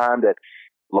all the time that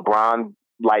LeBron,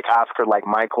 like Oscar, like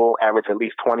Michael, averaged at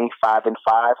least 25 and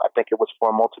 5. I think it was for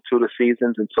a multitude of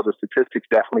seasons, and so the statistics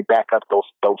definitely back up those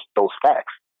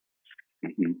facts.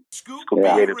 Mm-hmm.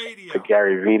 Related to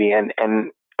Gary Vitti, and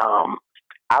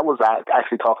I was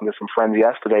actually talking to some friends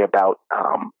yesterday about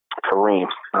Kareem.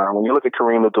 When you look at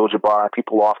Kareem Abdul-Jabbar,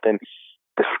 people often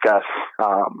discuss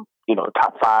the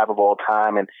top 5 of all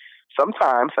time, and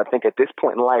sometimes I think at this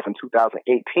point in life in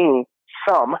 2018,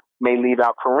 some may leave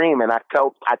out Kareem, and I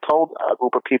told a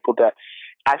group of people that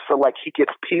I feel like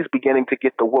he's beginning to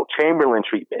get the Wilt Chamberlain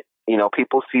treatment.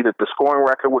 People see the scoring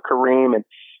record with Kareem, and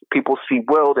people see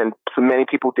Wilt, and so many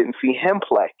people didn't see him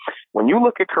play. When you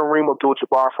look at Kareem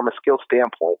Abdul-Jabbar from a skill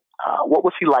standpoint, what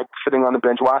was he like sitting on the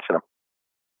bench watching him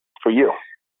for you?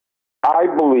 I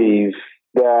believe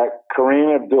that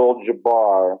Kareem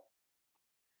Abdul-Jabbar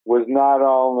was not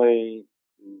only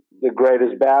the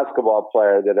greatest basketball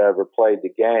player that ever played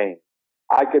the game.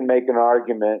 I can make an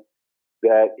argument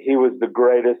that he was the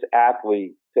greatest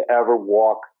athlete to ever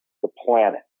walk the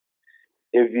planet.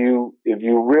 If you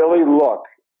really look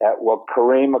at what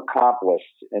Kareem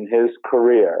accomplished in his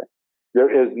career, there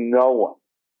is no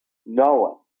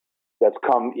one that's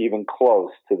come even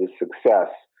close to the success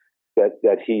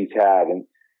that he's had in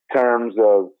terms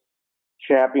of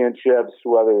championships,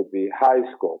 whether it be high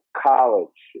school, college,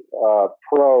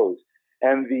 pros,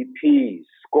 MVPs,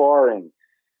 scoring.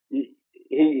 He's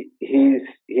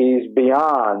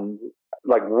beyond,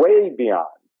 like way beyond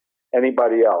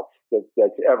anybody else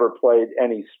that's ever played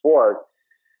any sport.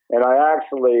 And I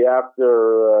actually,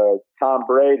 after Tom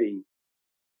Brady,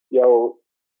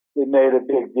 they made a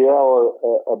big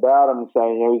deal about him,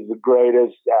 saying he's the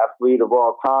greatest athlete of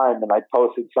all time. And I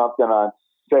posted something on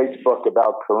Facebook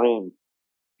about Kareem,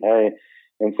 and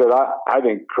said I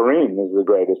think Kareem is the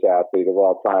greatest athlete of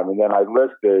all time. And then I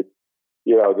listed,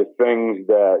 the things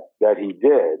that he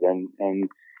did, and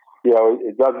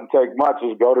it doesn't take much.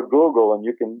 Just go to Google and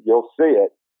you'll see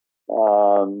it.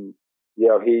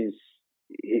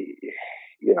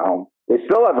 They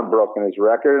still haven't broken his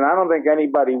record, and I don't think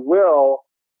anybody will,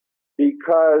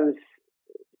 because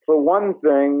for one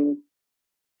thing,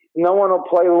 no one will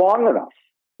play long enough.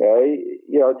 Okay,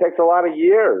 it takes a lot of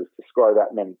years to score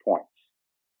that many points.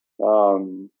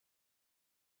 So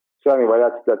anyway,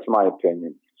 that's my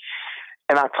opinion.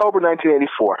 In October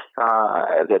 1984,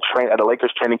 at a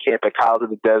Lakers training camp at College of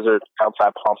the Desert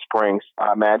outside Palm Springs,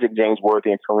 Magic, James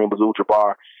Worthy, and Kareem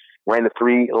Abdul-Jabbar ran the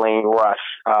 3-lane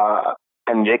rush,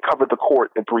 and they covered the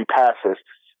court in 3 passes.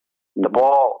 The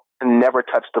ball never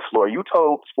touched the floor. You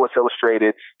told Sports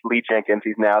Illustrated, Lee Jenkins,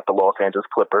 he's now at the Los Angeles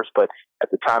Clippers, but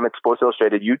at the time at Sports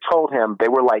Illustrated, you told him they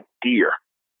were like deer.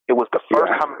 It was the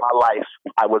first time in my life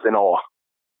I was in awe.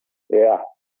 Yeah.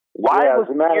 Why was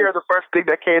deer the first thing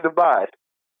that came to mind?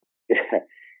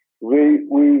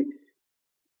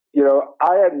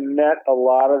 I had met a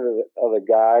lot of the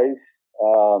guys,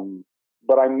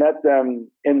 but I met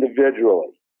them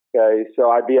individually. Okay, so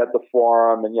I'd be at the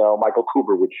Forum, and Michael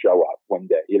Cooper would show up one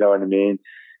day. You know what I mean?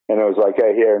 And it was like,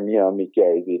 hey, here, meet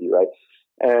Gary Vitti, right?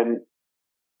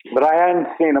 But I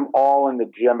hadn't seen them all in the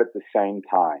gym at the same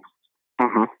time.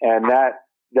 Mm-hmm. And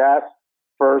that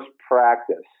first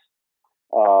practice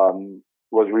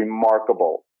was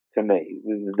remarkable to me.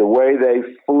 The way they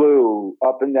flew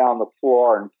up and down the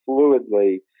floor and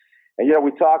fluidly. And,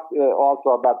 we talked also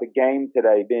about the game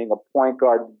today being a point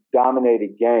guard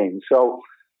dominated game. So,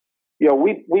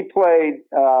 we played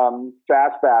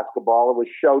fast basketball. It was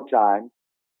showtime.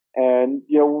 And,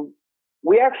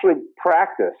 we actually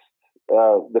practiced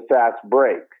the fast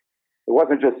break. It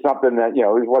wasn't just something that,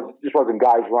 just wasn't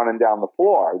guys running down the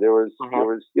floor. There was,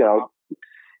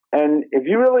 and if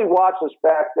you really watch us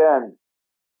back then,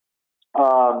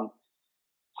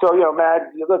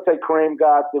 let's say Kareem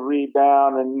got the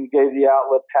rebound and gave the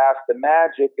outlet pass to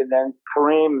Magic, and then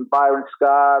Kareem and Byron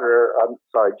Scott,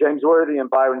 James Worthy and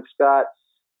Byron Scott,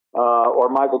 or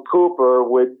Michael Cooper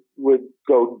would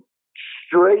go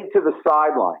straight to the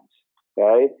sidelines,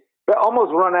 okay, but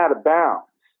almost run out of bounds.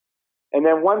 And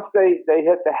then once they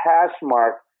hit the hash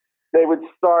mark, they would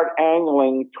start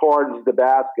angling towards the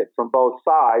basket from both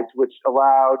sides, which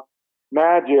allowed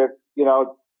Magic,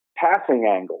 passing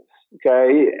angles.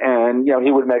 Okay, and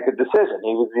he would make a decision.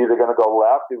 He was either going to go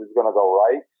left, he was going to go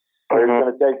right, or he was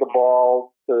going to take the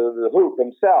ball to the hoop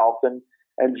himself. And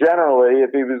generally,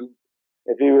 if he was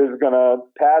going to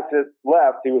pass it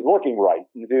left, he was looking right.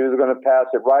 And if he was going to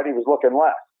pass it right, he was looking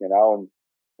left. And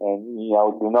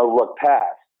no look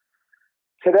pass.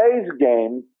 Today's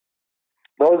game,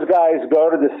 those guys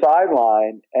go to the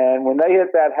sideline, and when they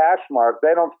hit that hash mark,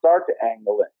 they don't start to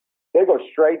angle it. They go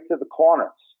straight to the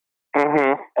corners. And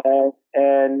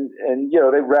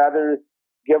they'd rather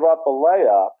give up a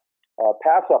layup,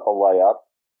 pass up a layup,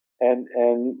 and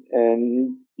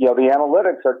the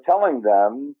analytics are telling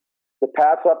them to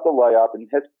pass up the layup and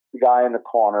hit the guy in the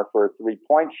corner for a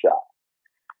 3-point shot.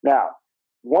 Now,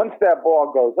 once that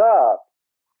ball goes up,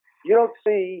 you don't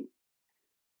see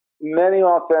many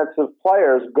offensive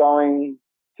players going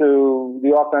to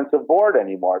the offensive board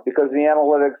anymore, because the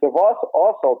analytics have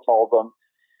also told them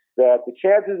that the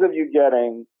chances of you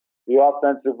getting the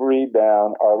offensive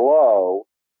rebound are low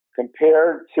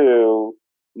compared to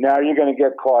now you're going to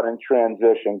get caught in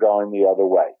transition going the other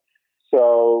way.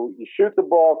 So you shoot the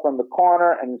ball from the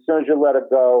corner, and as soon as you let it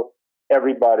go,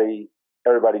 everybody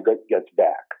gets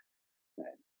back.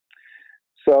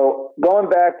 So going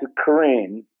back to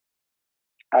Kareem,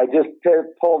 I just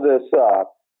pulled this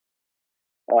up.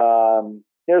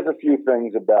 Here's a few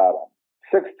things about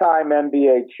him. 6-time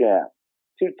NBA champ,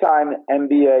 2-time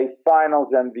NBA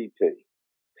Finals MVP,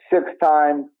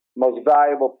 6-time most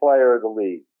valuable player of the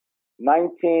league,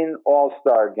 19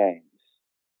 All-Star games,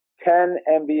 10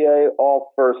 NBA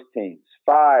All-First teams,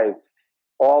 5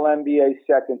 All-NBA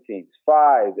second teams,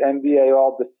 5 NBA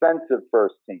All-Defensive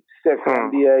first teams, 6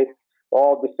 NBA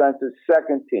All-Defensive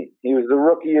second team. He was the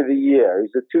Rookie of the Year.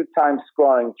 He's a 2-time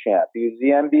scoring champ. He was the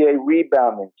NBA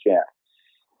rebounding champ.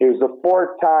 He was a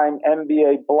 4-time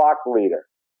NBA block leader.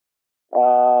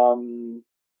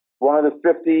 One of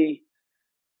the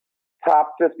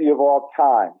top 50 of all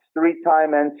time.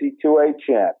 3-time NC2A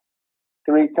champ.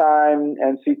 3-time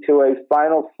NC2A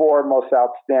Final Four most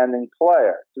outstanding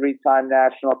player. 3-time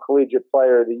National Collegiate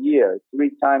Player of the Year.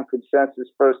 3-time consensus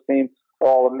first team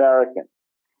All-American.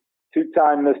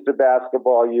 2-time Mr.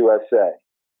 Basketball USA.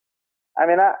 I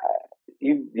mean,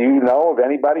 you know of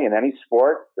anybody in any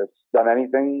sport that's done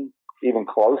anything even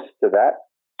close to that?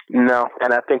 No,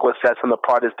 and I think what sets him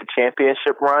apart is the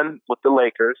championship run with the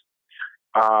Lakers,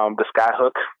 the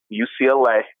Skyhook,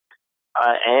 UCLA,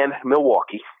 and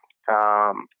Milwaukee.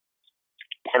 And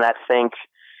I think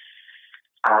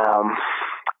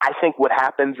what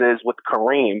happens is with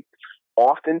Kareem,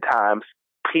 oftentimes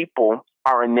people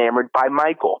are enamored by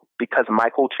Michael because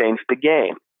Michael changed the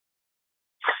game.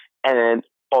 And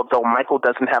although Michael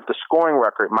doesn't have the scoring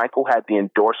record, Michael had the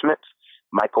endorsements.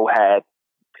 Michael had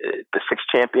the 6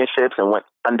 championships and went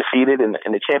undefeated in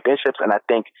the championships. And I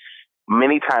think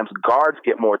many times guards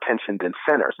get more attention than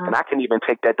centers. And I can even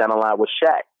take that down the line with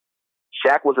Shaq.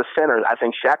 Shaq was a center. I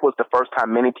think Shaq was the first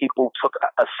time many people took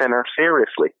a center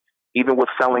seriously, even with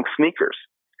selling sneakers.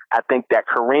 I think that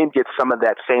Kareem gets some of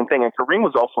that same thing. And Kareem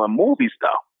was also in movies,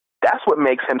 though. That's what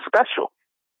makes him special.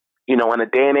 In a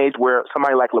day and age where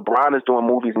somebody like LeBron is doing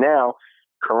movies now,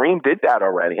 Kareem did that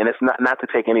already. And it's not to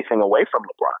take anything away from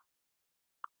LeBron.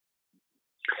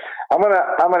 I'm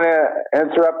gonna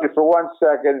interrupt you for 1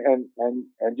 second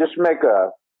and just make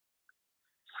a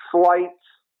slight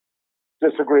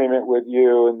disagreement with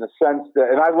you in the sense that,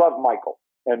 and I love Michael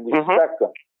and respect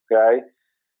him, okay?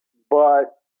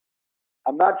 But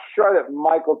I'm not sure that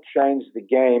Michael changed the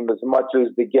game as much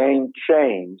as the game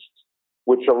changed,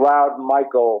 which allowed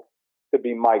Michael to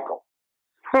be Michael.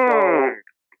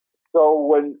 So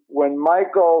when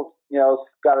Michael,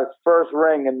 got his first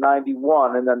ring in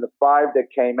 91, and then the 5 that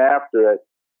came after it,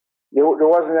 there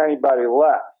wasn't anybody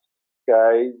left.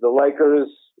 Okay, the Lakers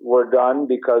were done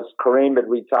because Kareem had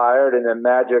retired, and then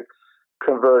Magic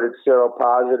converted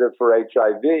seropositive for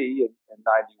HIV in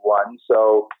 91.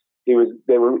 So he was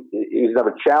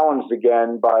never challenged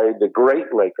again by the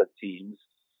great Laker teams,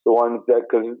 the ones that,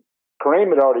 because Kareem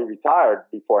had already retired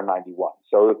before 91,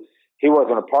 so he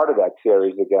wasn't a part of that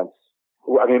series against.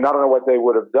 I mean, I don't know what they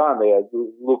would have done. They had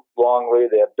Luke Longley,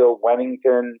 they had Bill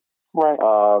Wennington. Right.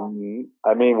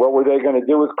 I mean, what were they going to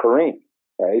do with Kareem?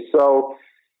 Okay, so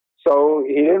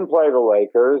he didn't play the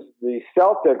Lakers. The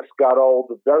Celtics got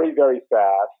old very, very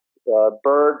fast.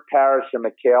 Bird, Parrish, and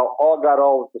McHale all got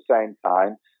old at the same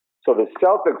time. So the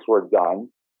Celtics were done.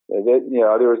 There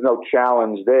was no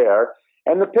challenge there.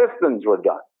 And the Pistons were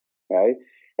done. Okay,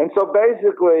 and so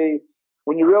basically,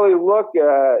 when you really look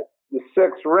at the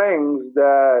 6 rings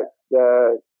that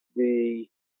the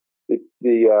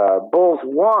Bulls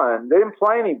won, they didn't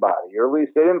play anybody, or at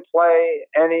least they didn't play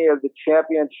any of the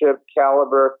championship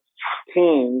caliber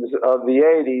teams of the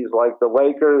 80s, like the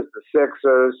Lakers, the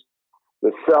Sixers,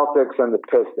 the Celtics, and the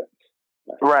Pistons.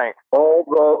 Right. All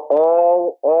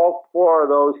four of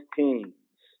those teams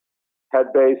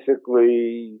had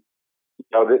basically,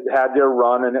 had their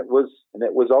run, and it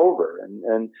was over.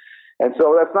 And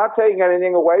so that's not taking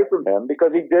anything away from him,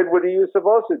 because he did what he was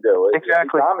supposed to do.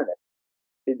 Exactly.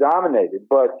 He dominated,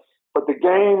 but the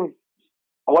game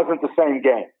wasn't the same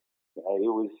game.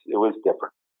 It was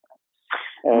different.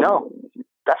 And no,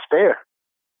 that's fair.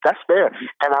 That's fair.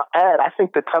 And I'll add, I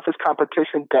think the toughest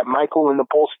competition that Michael and the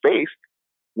Bulls faced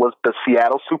was the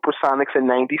Seattle Supersonics in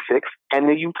 '96 and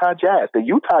the Utah Jazz. The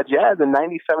Utah Jazz in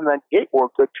 '97 and '98 were a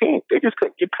good team. They just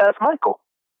couldn't get past Michael.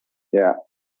 Yeah.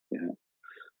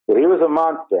 But he was a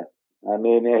monster. I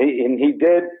mean, he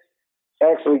did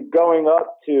actually, going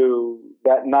up to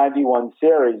that '91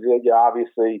 series.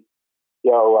 Obviously,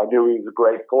 I knew he was a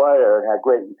great player and had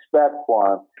great respect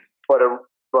for him.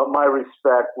 But my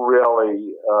respect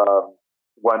really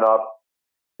went up.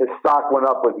 His stock went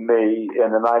up with me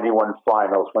in the '91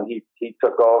 finals when he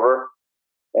took over.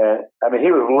 And I mean,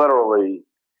 he was literally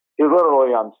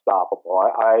unstoppable.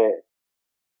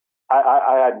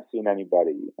 I hadn't seen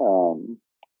anybody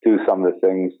do some of the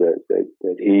things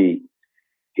that he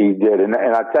did. And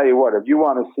I tell you what, if you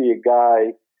want to see a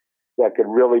guy that could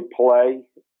really play,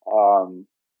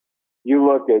 you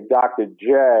look at Dr.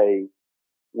 J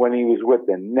when he was with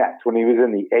the Nets, when he was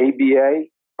in the ABA.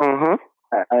 Mm-hmm.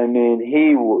 I mean,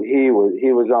 he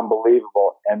was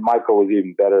unbelievable, and Michael was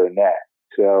even better than that.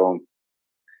 So,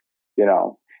 it's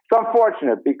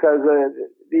unfortunate because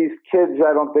these kids,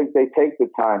 I don't think they take the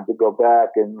time to go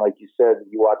back and, like you said,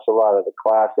 you watch a lot of the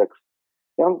classics.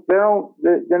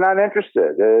 They're not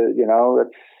interested. And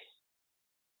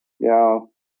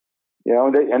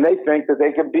they think that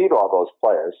they can beat all those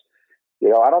players.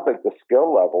 I don't think the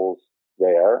skill level's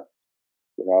there.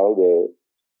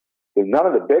 None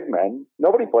of the big men,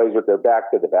 nobody plays with their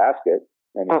back to the basket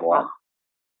anymore.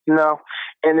 No.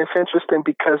 And it's interesting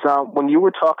because when you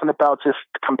were talking about just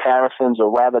comparisons,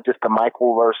 or rather just the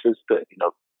Michael versus the,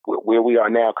 where we are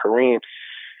now, Kareem,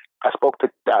 I spoke to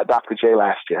Dr. J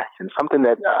last year, and something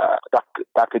that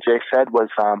Dr. J said was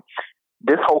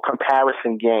this whole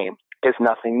comparison game is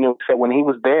nothing new. He said when he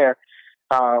was there,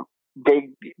 they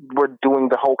were doing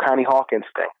the whole Connie Hawkins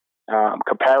thing.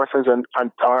 Comparisons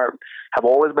have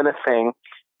always been a thing.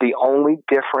 The only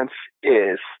difference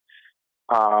is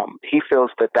he feels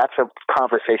that that's a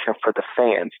conversation for the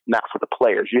fans, not for the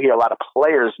players. You hear a lot of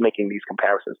players making these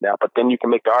comparisons now, but then you can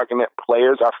make the argument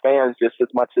players are fans just as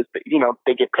much as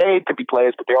they get paid to be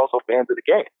players, but they're also fans of the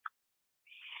game.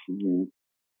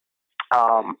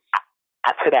 Mm-hmm.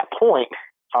 To that point,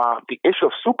 the issue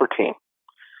of super team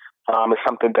is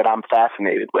something that I'm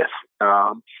fascinated with.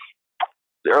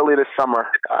 Earlier this summer,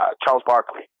 Charles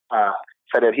Barkley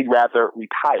said that he'd rather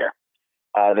retire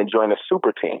than join a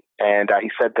super team. And he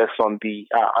said this on the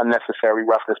Unnecessary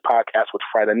Roughness podcast with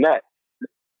Fred Annette.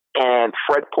 And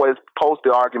Fred posed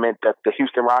the argument that the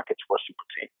Houston Rockets were a super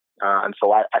team. And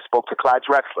so I spoke to Clyde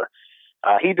Drexler.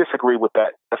 He disagreed with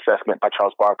that assessment by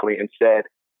Charles Barkley and said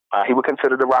he would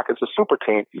consider the Rockets a super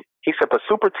team. He said, but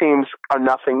super teams are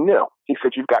nothing new. He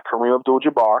said, you've got Kareem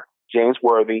Abdul-Jabbar, James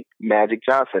Worthy, Magic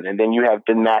Johnson, and then you have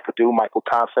Ben McAdoo, Michael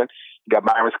Thompson, you got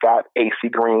Byron Scott, A.C.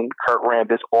 Green, Kurt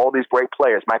Rambis, all these great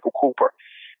players, Michael Cooper,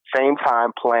 same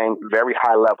time playing very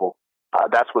high level.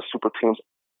 That's what super teams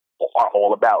are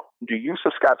all about. Do you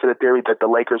subscribe to the theory that the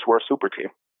Lakers were a super team?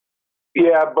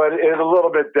 Yeah, but it's a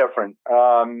little bit different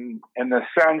in the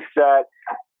sense that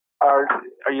are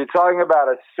you talking about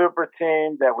a super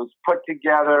team that was put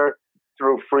together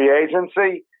through free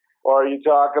agency, or are you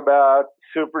talking about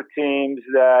super teams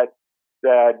that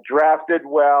drafted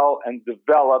well and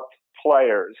developed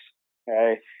players,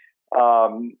 okay?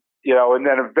 And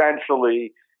then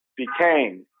eventually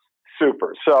became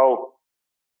super. So,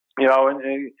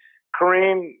 and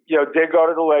Kareem, did go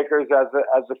to the Lakers as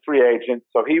a free agent.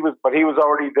 So he was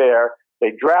already there.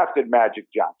 They drafted Magic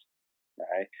Johnson.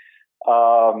 Okay.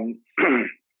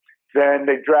 Then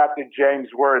they drafted James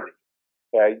Worthy.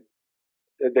 Okay.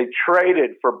 They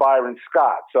traded for Byron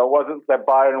Scott. So it wasn't that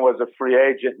Byron was a free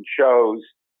agent and chose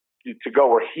to go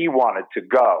where he wanted to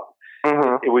go.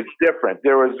 Mm-hmm. It was different.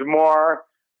 There was more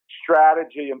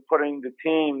strategy in putting the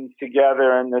team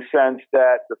together in the sense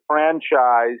that the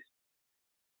franchise,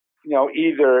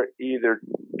 either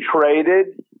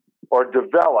traded or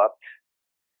developed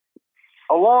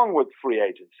along with free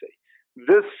agency.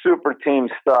 This super team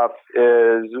stuff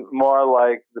is more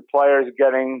like the players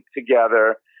getting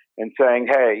together and saying,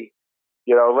 hey,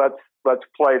 let's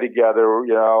play together.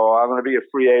 I'm going to be a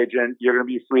free agent. You're going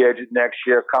to be a free agent next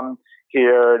year. Come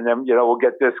here, and then we'll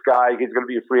get this guy. He's going to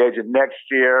be a free agent next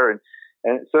year, and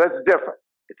so that's different.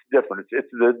 It's different.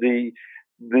 It's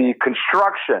the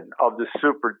construction of the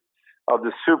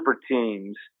super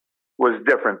teams was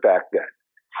different back then.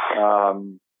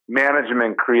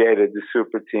 Management created the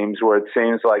super teams, where it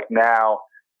seems like now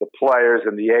the players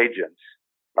and the agents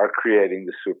are creating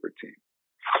the super team.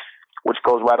 Which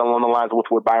goes right along the lines with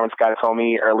what Byron Scott told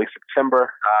me early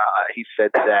September. He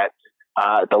said that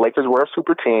the Lakers were a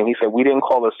super team. He said we didn't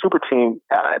call it a super team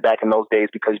back in those days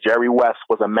because Jerry West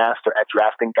was a master at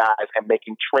drafting guys and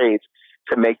making trades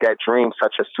to make that dream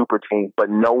such a super team. But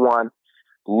no one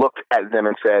looked at them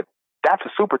and said, that's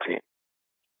a super team.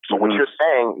 So what you're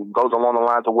saying goes along the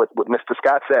lines of what Mr.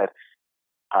 Scott said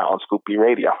on Scoop B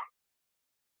Radio.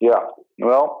 Yeah.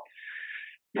 Well,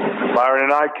 Byron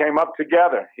and I came up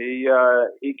together. He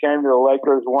came to the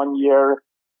Lakers 1 year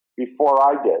before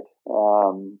I did.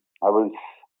 I was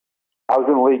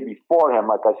in the league before him.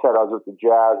 Like I said, I was with the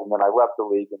Jazz, and then I left the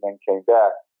league and then came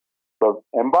back.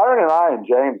 And Byron and I and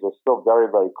James are still very,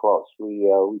 very close. We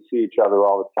see each other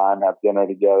all the time, have dinner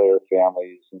together,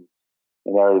 families,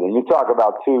 and everything. You talk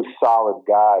about two solid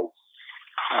guys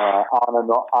on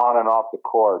and off the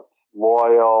court,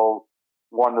 loyal,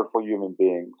 wonderful human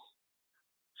beings.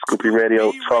 Scoop B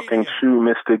Radio talking to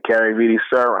Mr. Gary Vitti.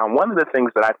 Sir, one of the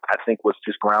things that I think was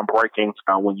just groundbreaking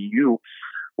when you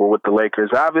were with the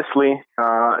Lakers, obviously,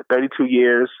 32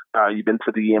 years, you've been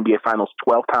to the NBA Finals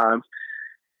 12 times.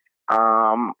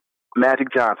 Magic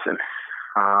Johnson,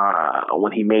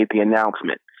 when he made the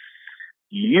announcement,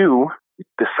 you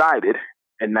decided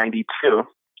in 92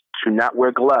 to not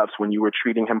wear gloves when you were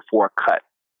treating him for a cut.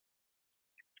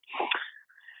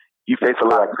 You face a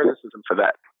lot of criticism for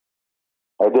that.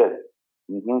 I did.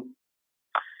 Mm-hmm.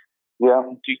 Yeah.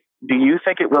 Do you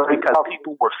think it was because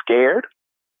people were scared,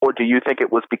 or do you think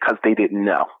it was because they didn't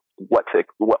know what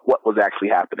was actually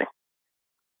happening?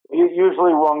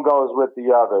 Usually one goes with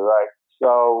the other, right?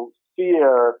 So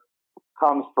fear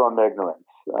comes from ignorance.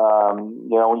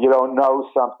 When you don't know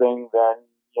something, then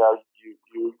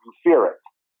you fear it.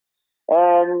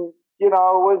 And it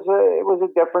was a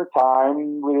different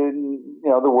time. We didn't,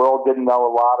 the world didn't know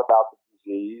a lot about the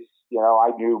disease.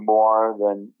 I knew more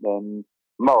than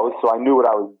most, so I knew what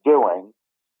I was doing.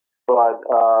 But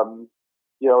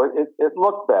it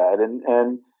looked bad,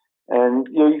 and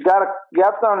you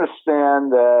have to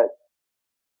understand that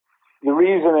the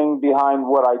reasoning behind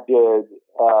what I did.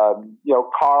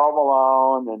 Karl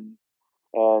Malone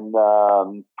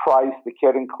and Price, the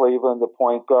kid in Cleveland, the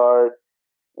point guard,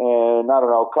 and I don't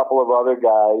know, a couple of other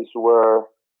guys were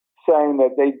saying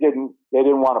that they didn't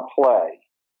want to play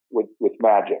with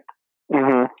Magic.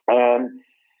 Mm-hmm. And,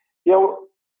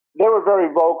 they were very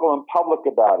vocal and public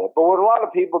about it. But what a lot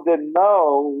of people didn't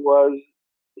know was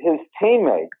his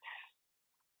teammates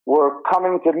were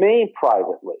coming to me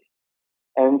privately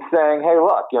and saying, hey,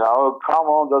 look, Karl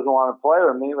Malone doesn't want to play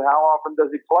with me. How often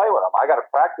does he play with him? I got to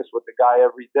practice with the guy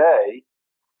every day.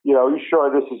 You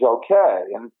sure this is okay?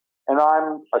 And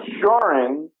I'm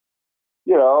assuring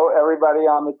everybody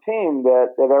on the team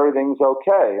that everything's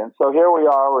okay. And so here we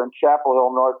are, we're in Chapel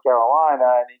Hill, North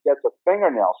Carolina, and he gets a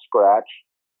fingernail scratch.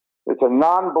 It's a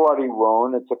non-bloody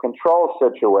wound. It's a control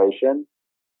situation.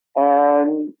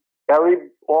 And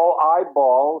all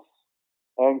eyeballs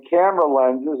and camera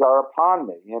lenses are upon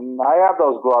me. And I have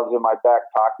those gloves in my back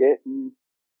pocket, and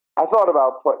I thought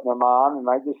about putting them on, and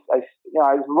I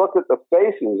looked at the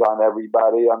faces on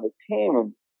everybody on the team,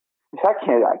 and I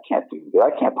can't do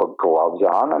that. I can't put gloves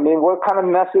on. I mean, what kind of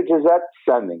message is that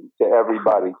sending to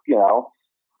everybody,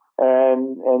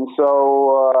 And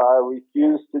so I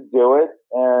refused to do it.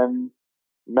 And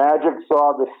Magic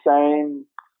saw the same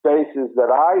faces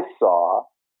that I saw,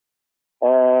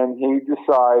 and he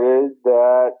decided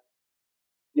that,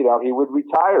 he would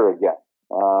retire again,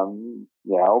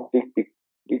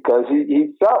 because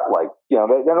he felt like, they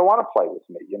don't want to play with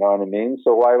me, you know what I mean?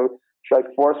 So why should I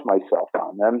force myself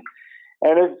on them?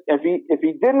 And if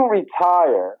he didn't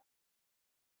retire,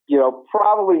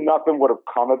 probably nothing would have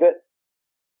come of it.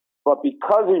 But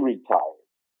because he retired,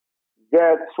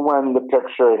 that's when the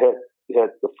picture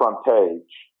hit the front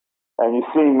page. And you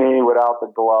see me without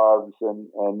the gloves,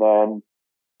 and then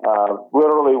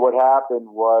literally what happened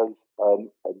was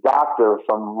a doctor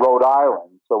from Rhode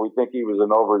Island, so we think he was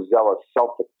an overzealous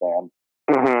Celtic fan,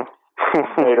 mm-hmm.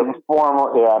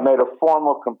 made a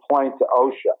formal complaint to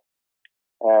OSHA.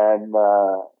 And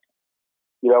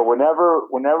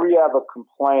whenever you have a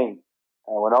complaint,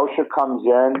 and when OSHA comes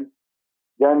in,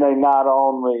 then they not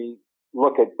only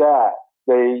look at that,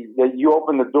 you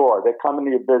open the door. They come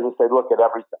into your business. They look at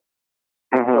everything.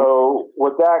 Mm-hmm. So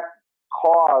what that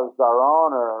caused our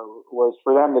owner was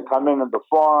for them to come into the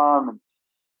forum and,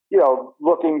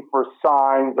 looking for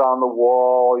signs on the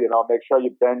wall, make sure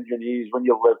you bend your knees when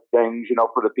you lift things,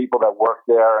 for the people that work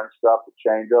there and stuff, the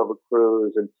changeover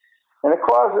crews. And it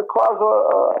caused a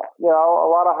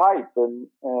lot of hype. And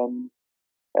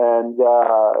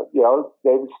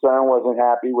David Stern wasn't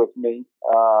happy with me.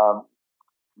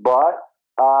 But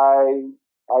I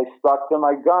stuck to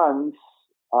my guns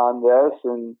on this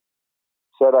and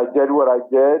said I did what I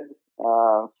did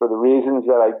for the reasons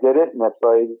that I did it, and if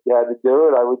I had to do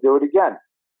it, I would do it again.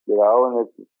 And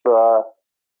if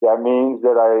that means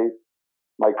that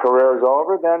my career is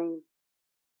over, then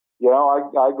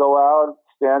I go out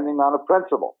standing on a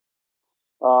principle.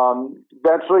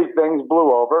 Eventually, things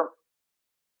blew over.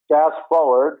 Fast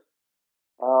forward,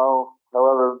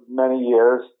 however many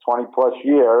years, 20 plus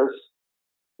years.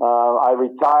 I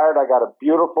retired. I got a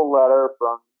beautiful letter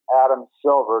from Adam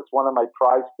Silver. It's one of my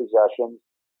prized possessions,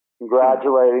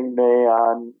 congratulating me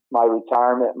on my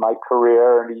retirement, my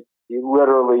career. And he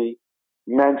literally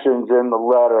mentions in the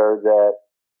letter that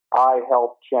I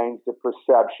helped change the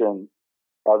perception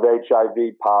of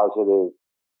HIV positive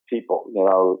people,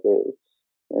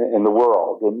 in the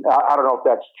world. And I don't know if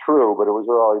that's true, but it was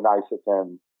really nice of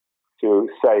him to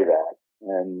say that.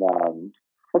 And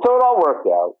so it all worked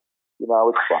out.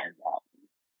 It's fine now.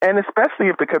 And especially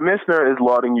if the commissioner is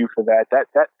lauding you for that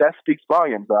speaks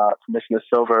volumes. Commissioner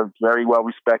Silver, very well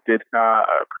respected,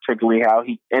 particularly how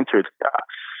he entered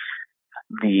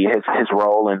his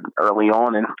role and early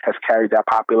on, and has carried that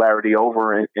popularity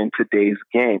over in today's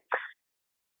game.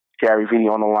 Gary Vitti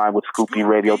on the line with Scoop-B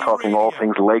Radio, talking all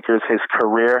things Lakers. His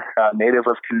career, native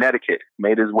of Connecticut,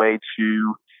 made his way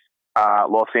to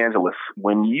Los Angeles.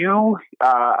 When you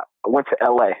went to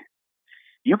LA,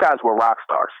 you guys were rock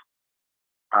stars.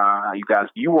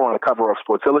 You were on the cover of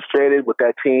Sports Illustrated with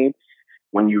that team.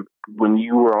 When you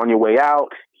were on your way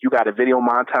out, you got a video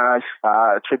montage,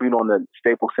 tribute on the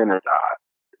Staples Center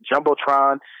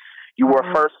Jumbotron. You were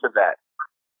first for that.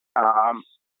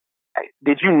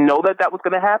 Did you know that was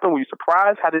going to happen? Were you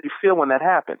surprised? How did you feel when that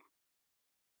happened?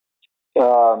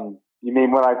 You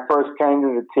mean when I first came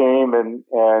to the team and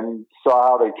saw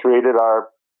how they treated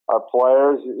our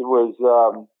players? It was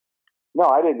no,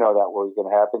 I didn't know that was going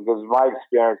to happen because my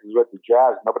experiences with the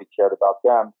Jazz, nobody cared about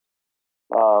them.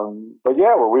 But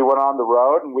yeah, well, we went on the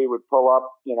road and we would pull up,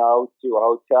 to a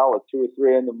hotel at 2 or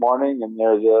 3 in the morning, and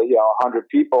there's 100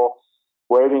 people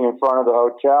waiting in front of the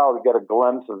hotel to get a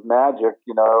glimpse of Magic,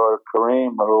 or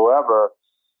Kareem or whoever.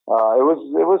 It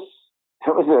was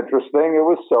interesting. It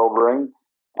was sobering.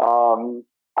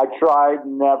 I tried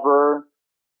never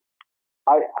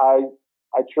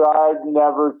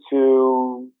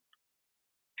to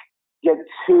get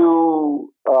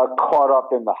too caught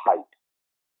up in the hype.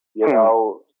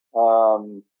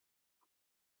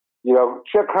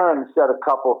 Chick Hearn said a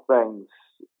couple things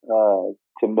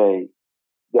to me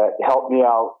that helped me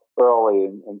out early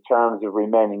in terms of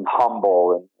remaining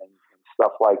humble and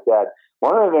stuff like that.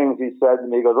 One of the things he said to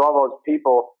me, he goes, all those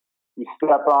people you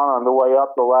step on the way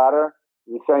up the ladder,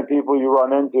 the same people you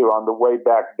run into on the way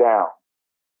back down.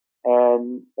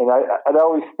 And it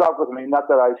always stuck with me, not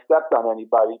that I stepped on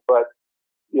anybody, but,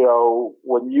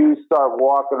 when you start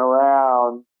walking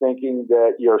around thinking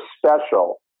that you're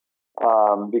special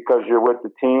because you're with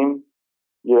the team,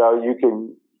 you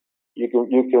can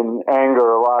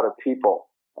anger a lot of people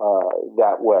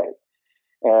that way.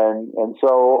 And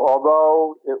so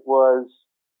although it was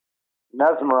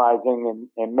mesmerizing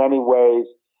in many ways,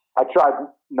 I tried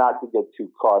not to get too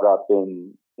caught up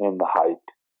in the hype,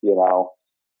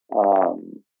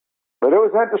 but it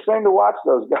was interesting to watch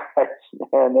those guys,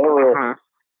 and they were,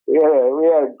 we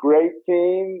had a great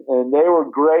team, and they were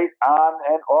great on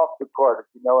and off the court, if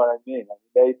you know what I mean.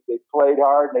 They played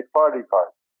hard and they partied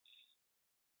hard.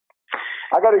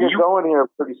 I got to get going here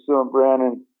pretty soon,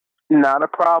 Brandon. Not a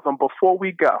problem. Before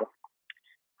we go,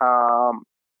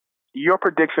 your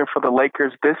prediction for the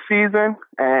Lakers this season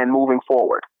and moving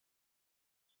forward.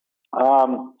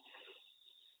 I'm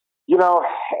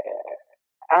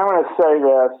going to say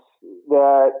this,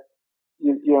 that,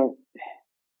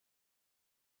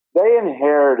 they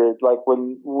inherited, like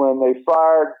when they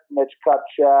fired Mitch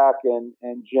Kupchak and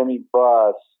Jimmy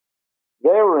Buss, they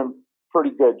were in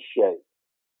pretty good shape.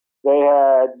 They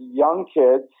had young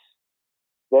kids,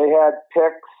 they had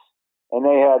picks, and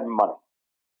they had money.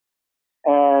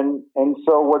 And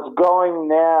so what's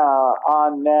going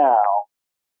on now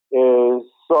is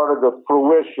sort of the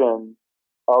fruition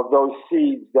of those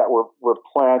seeds that were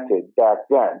planted back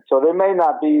then. So they may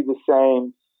not be the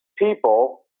same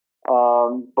people,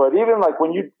 But even like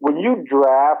when you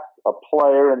draft a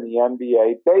player in the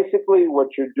NBA, basically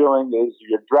what you're doing is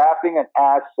you're drafting an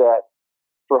asset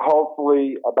for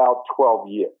hopefully about 12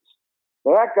 years.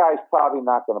 Now that guy's probably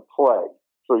not going to play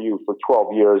for you for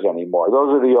 12 years anymore.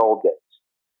 Those are the old days.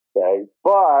 Okay.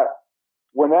 But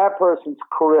when that person's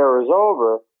career is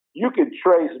over, you can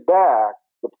trace back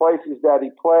the places that he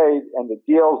played and the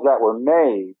deals that were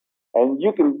made, and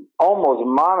you can almost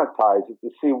monetize it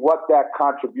to see what that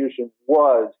contribution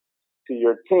was to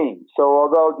your team. So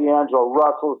although D'Angelo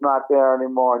Russell's not there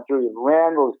anymore and Julius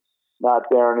Randle's not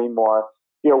there anymore,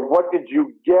 what did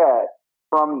you get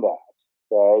from that,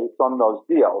 okay, from those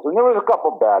deals? And there was a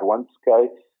couple bad ones, okay?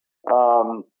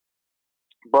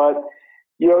 But,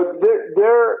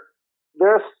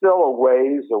 they're still a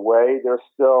ways away. They're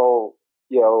still,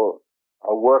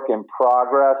 a work in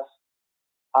progress.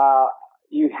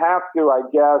 You have to, I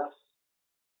guess,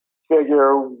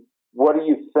 figure, what do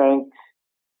you think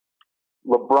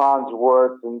LeBron's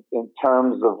worth in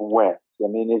terms of wins? I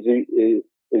mean, is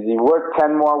he worth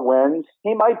 10 more wins?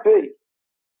 He might be,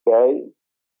 okay?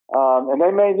 And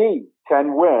they may need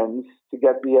 10 wins to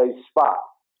get the A spot.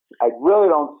 I really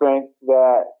don't think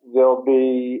that they'll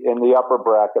be in the upper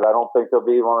bracket. I don't think they'll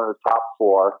be one of the top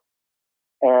 4.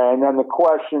 And then the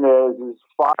question is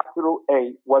 5 through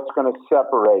 8, what's going to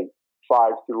separate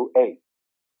 5 through 8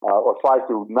 or 5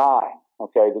 through 9,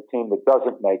 okay, the team that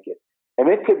doesn't make it. And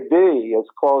it could be as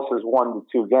close as 1 to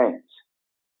 2 games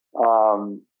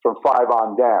from 5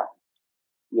 on down.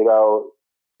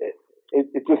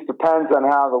 It just depends on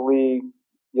how the league,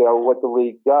 what the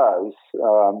league does.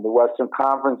 The Western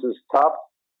Conference is tough.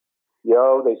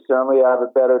 They certainly have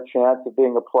a better chance of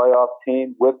being a playoff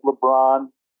team with LeBron.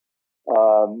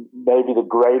 Maybe the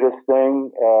greatest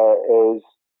thing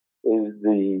is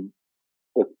the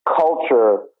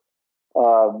culture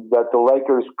that the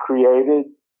Lakers created.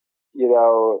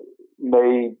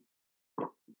 May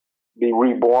be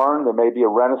reborn. There may be a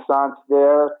renaissance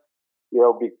there.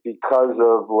 Because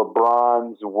of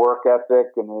LeBron's work ethic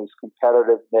and his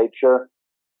competitive nature,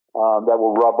 that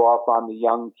will rub off on the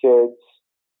young kids.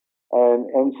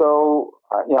 And so,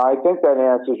 I think that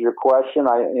answers your question.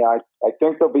 I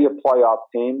think they'll be a playoff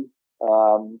team.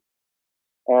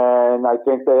 And I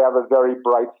think they have a very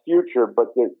bright future,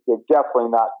 but they're definitely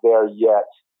not there yet.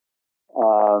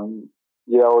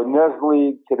 In this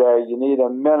league today, you need a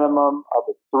minimum of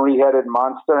a 3-headed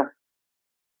monster.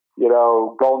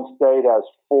 Golden State has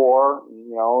 4.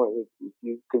 If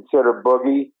you consider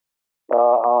Boogie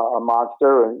a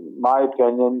monster, in my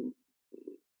opinion,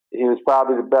 he was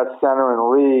probably the best center in the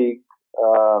league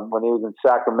when he was in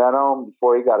Sacramento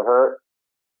before he got hurt.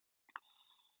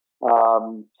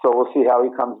 So we'll see how he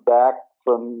comes back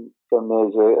from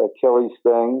his Achilles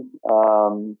thing.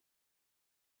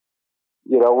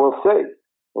 We'll see.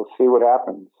 We'll see what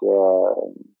happens.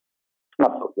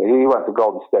 He went to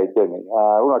Golden State, didn't he?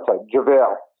 We're going to talk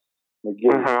JaVale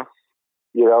McGee. Mm-hmm.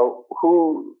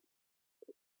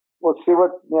 We'll see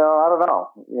what, I don't know.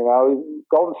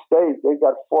 Golden State, they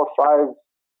got 4 or 5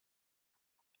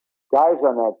 guys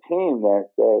on that team that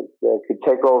could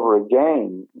take over a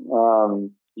game.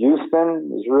 Houston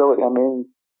is really,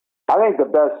 I think the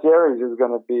best series is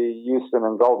going to be Houston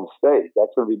and Golden State.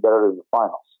 That's going to be better than the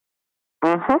finals.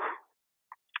 Mm-hmm.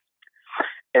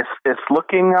 It's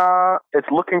looking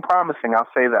promising.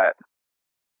 I'll say that.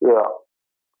 Yeah.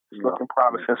 It's looking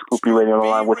promising. Scoopy Radio on the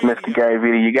line with Mr. Gary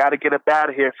Vitti. You got to get up out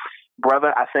of here,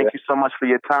 brother. I thank you so much for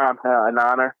your time. An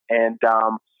honor, and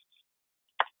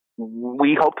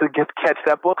we hope to catch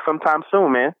that book sometime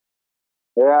soon, man.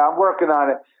 Yeah, I'm working on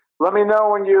it. Let me know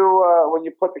when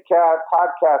you put the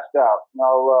podcast out. And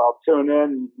I'll tune in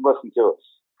and listen to us.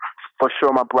 For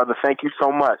sure, my brother. Thank you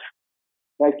so much.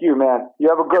 Thank you, man. You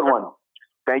have a good one.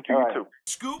 Thank you. All you right. too.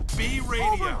 Scoop B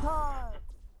Radio.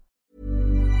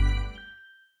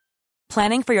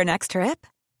 Planning for your next trip?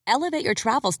 Elevate your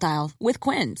travel style with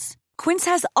Quince. Quince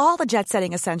has all the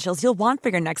jet-setting essentials you'll want for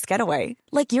your next getaway,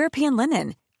 like European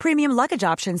linen, premium luggage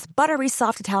options, buttery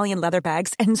soft Italian leather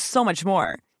bags, and so much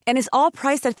more. And is all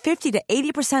priced at 50 to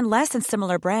 80% less than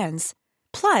similar brands.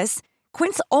 Plus,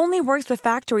 Quince only works with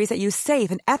factories that use safe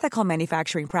and ethical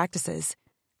manufacturing practices.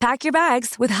 Pack your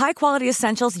bags with high-quality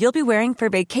essentials you'll be wearing for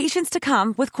vacations to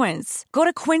come with Quince. Go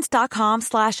to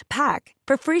quince.com/pack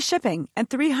for free shipping and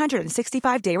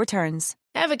 365-day returns.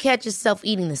 Ever catch yourself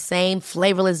eating the same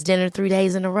flavorless dinner 3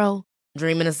 days in a row?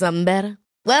 Dreaming of something better?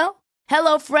 Well,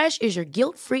 HelloFresh is your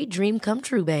guilt-free dream come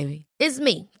true, baby. It's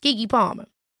me, Keke Palmer.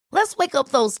 Let's wake up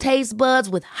those taste buds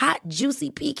with hot,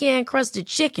 juicy pecan-crusted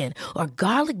chicken or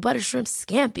garlic butter shrimp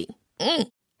scampi.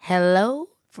 Hello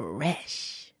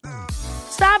Fresh.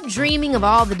 Stop dreaming of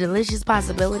all the delicious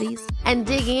possibilities and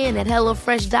dig in at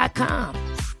HelloFresh.com.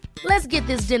 Let's get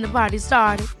this dinner party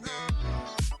started.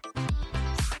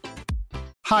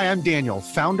 Hi, I'm Daniel,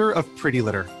 founder of Pretty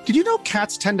Litter. Did you know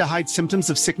cats tend to hide symptoms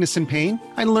of sickness and pain?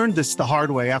 I learned this the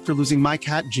hard way after losing my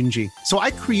cat, Gingy. So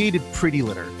I created Pretty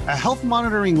Litter, a health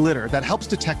monitoring litter that helps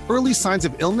detect early signs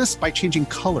of illness by changing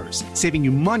colors, saving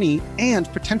you money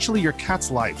and potentially your cat's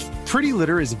life. Pretty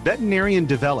Litter is veterinarian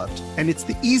developed, and it's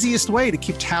the easiest way to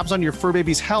keep tabs on your fur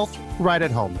baby's health right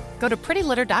at home. Go to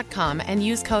prettylitter.com and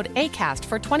use code ACAST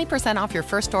for 20% off your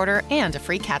first order and a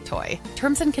free cat toy.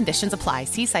 Terms and conditions apply.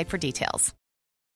 See site for details.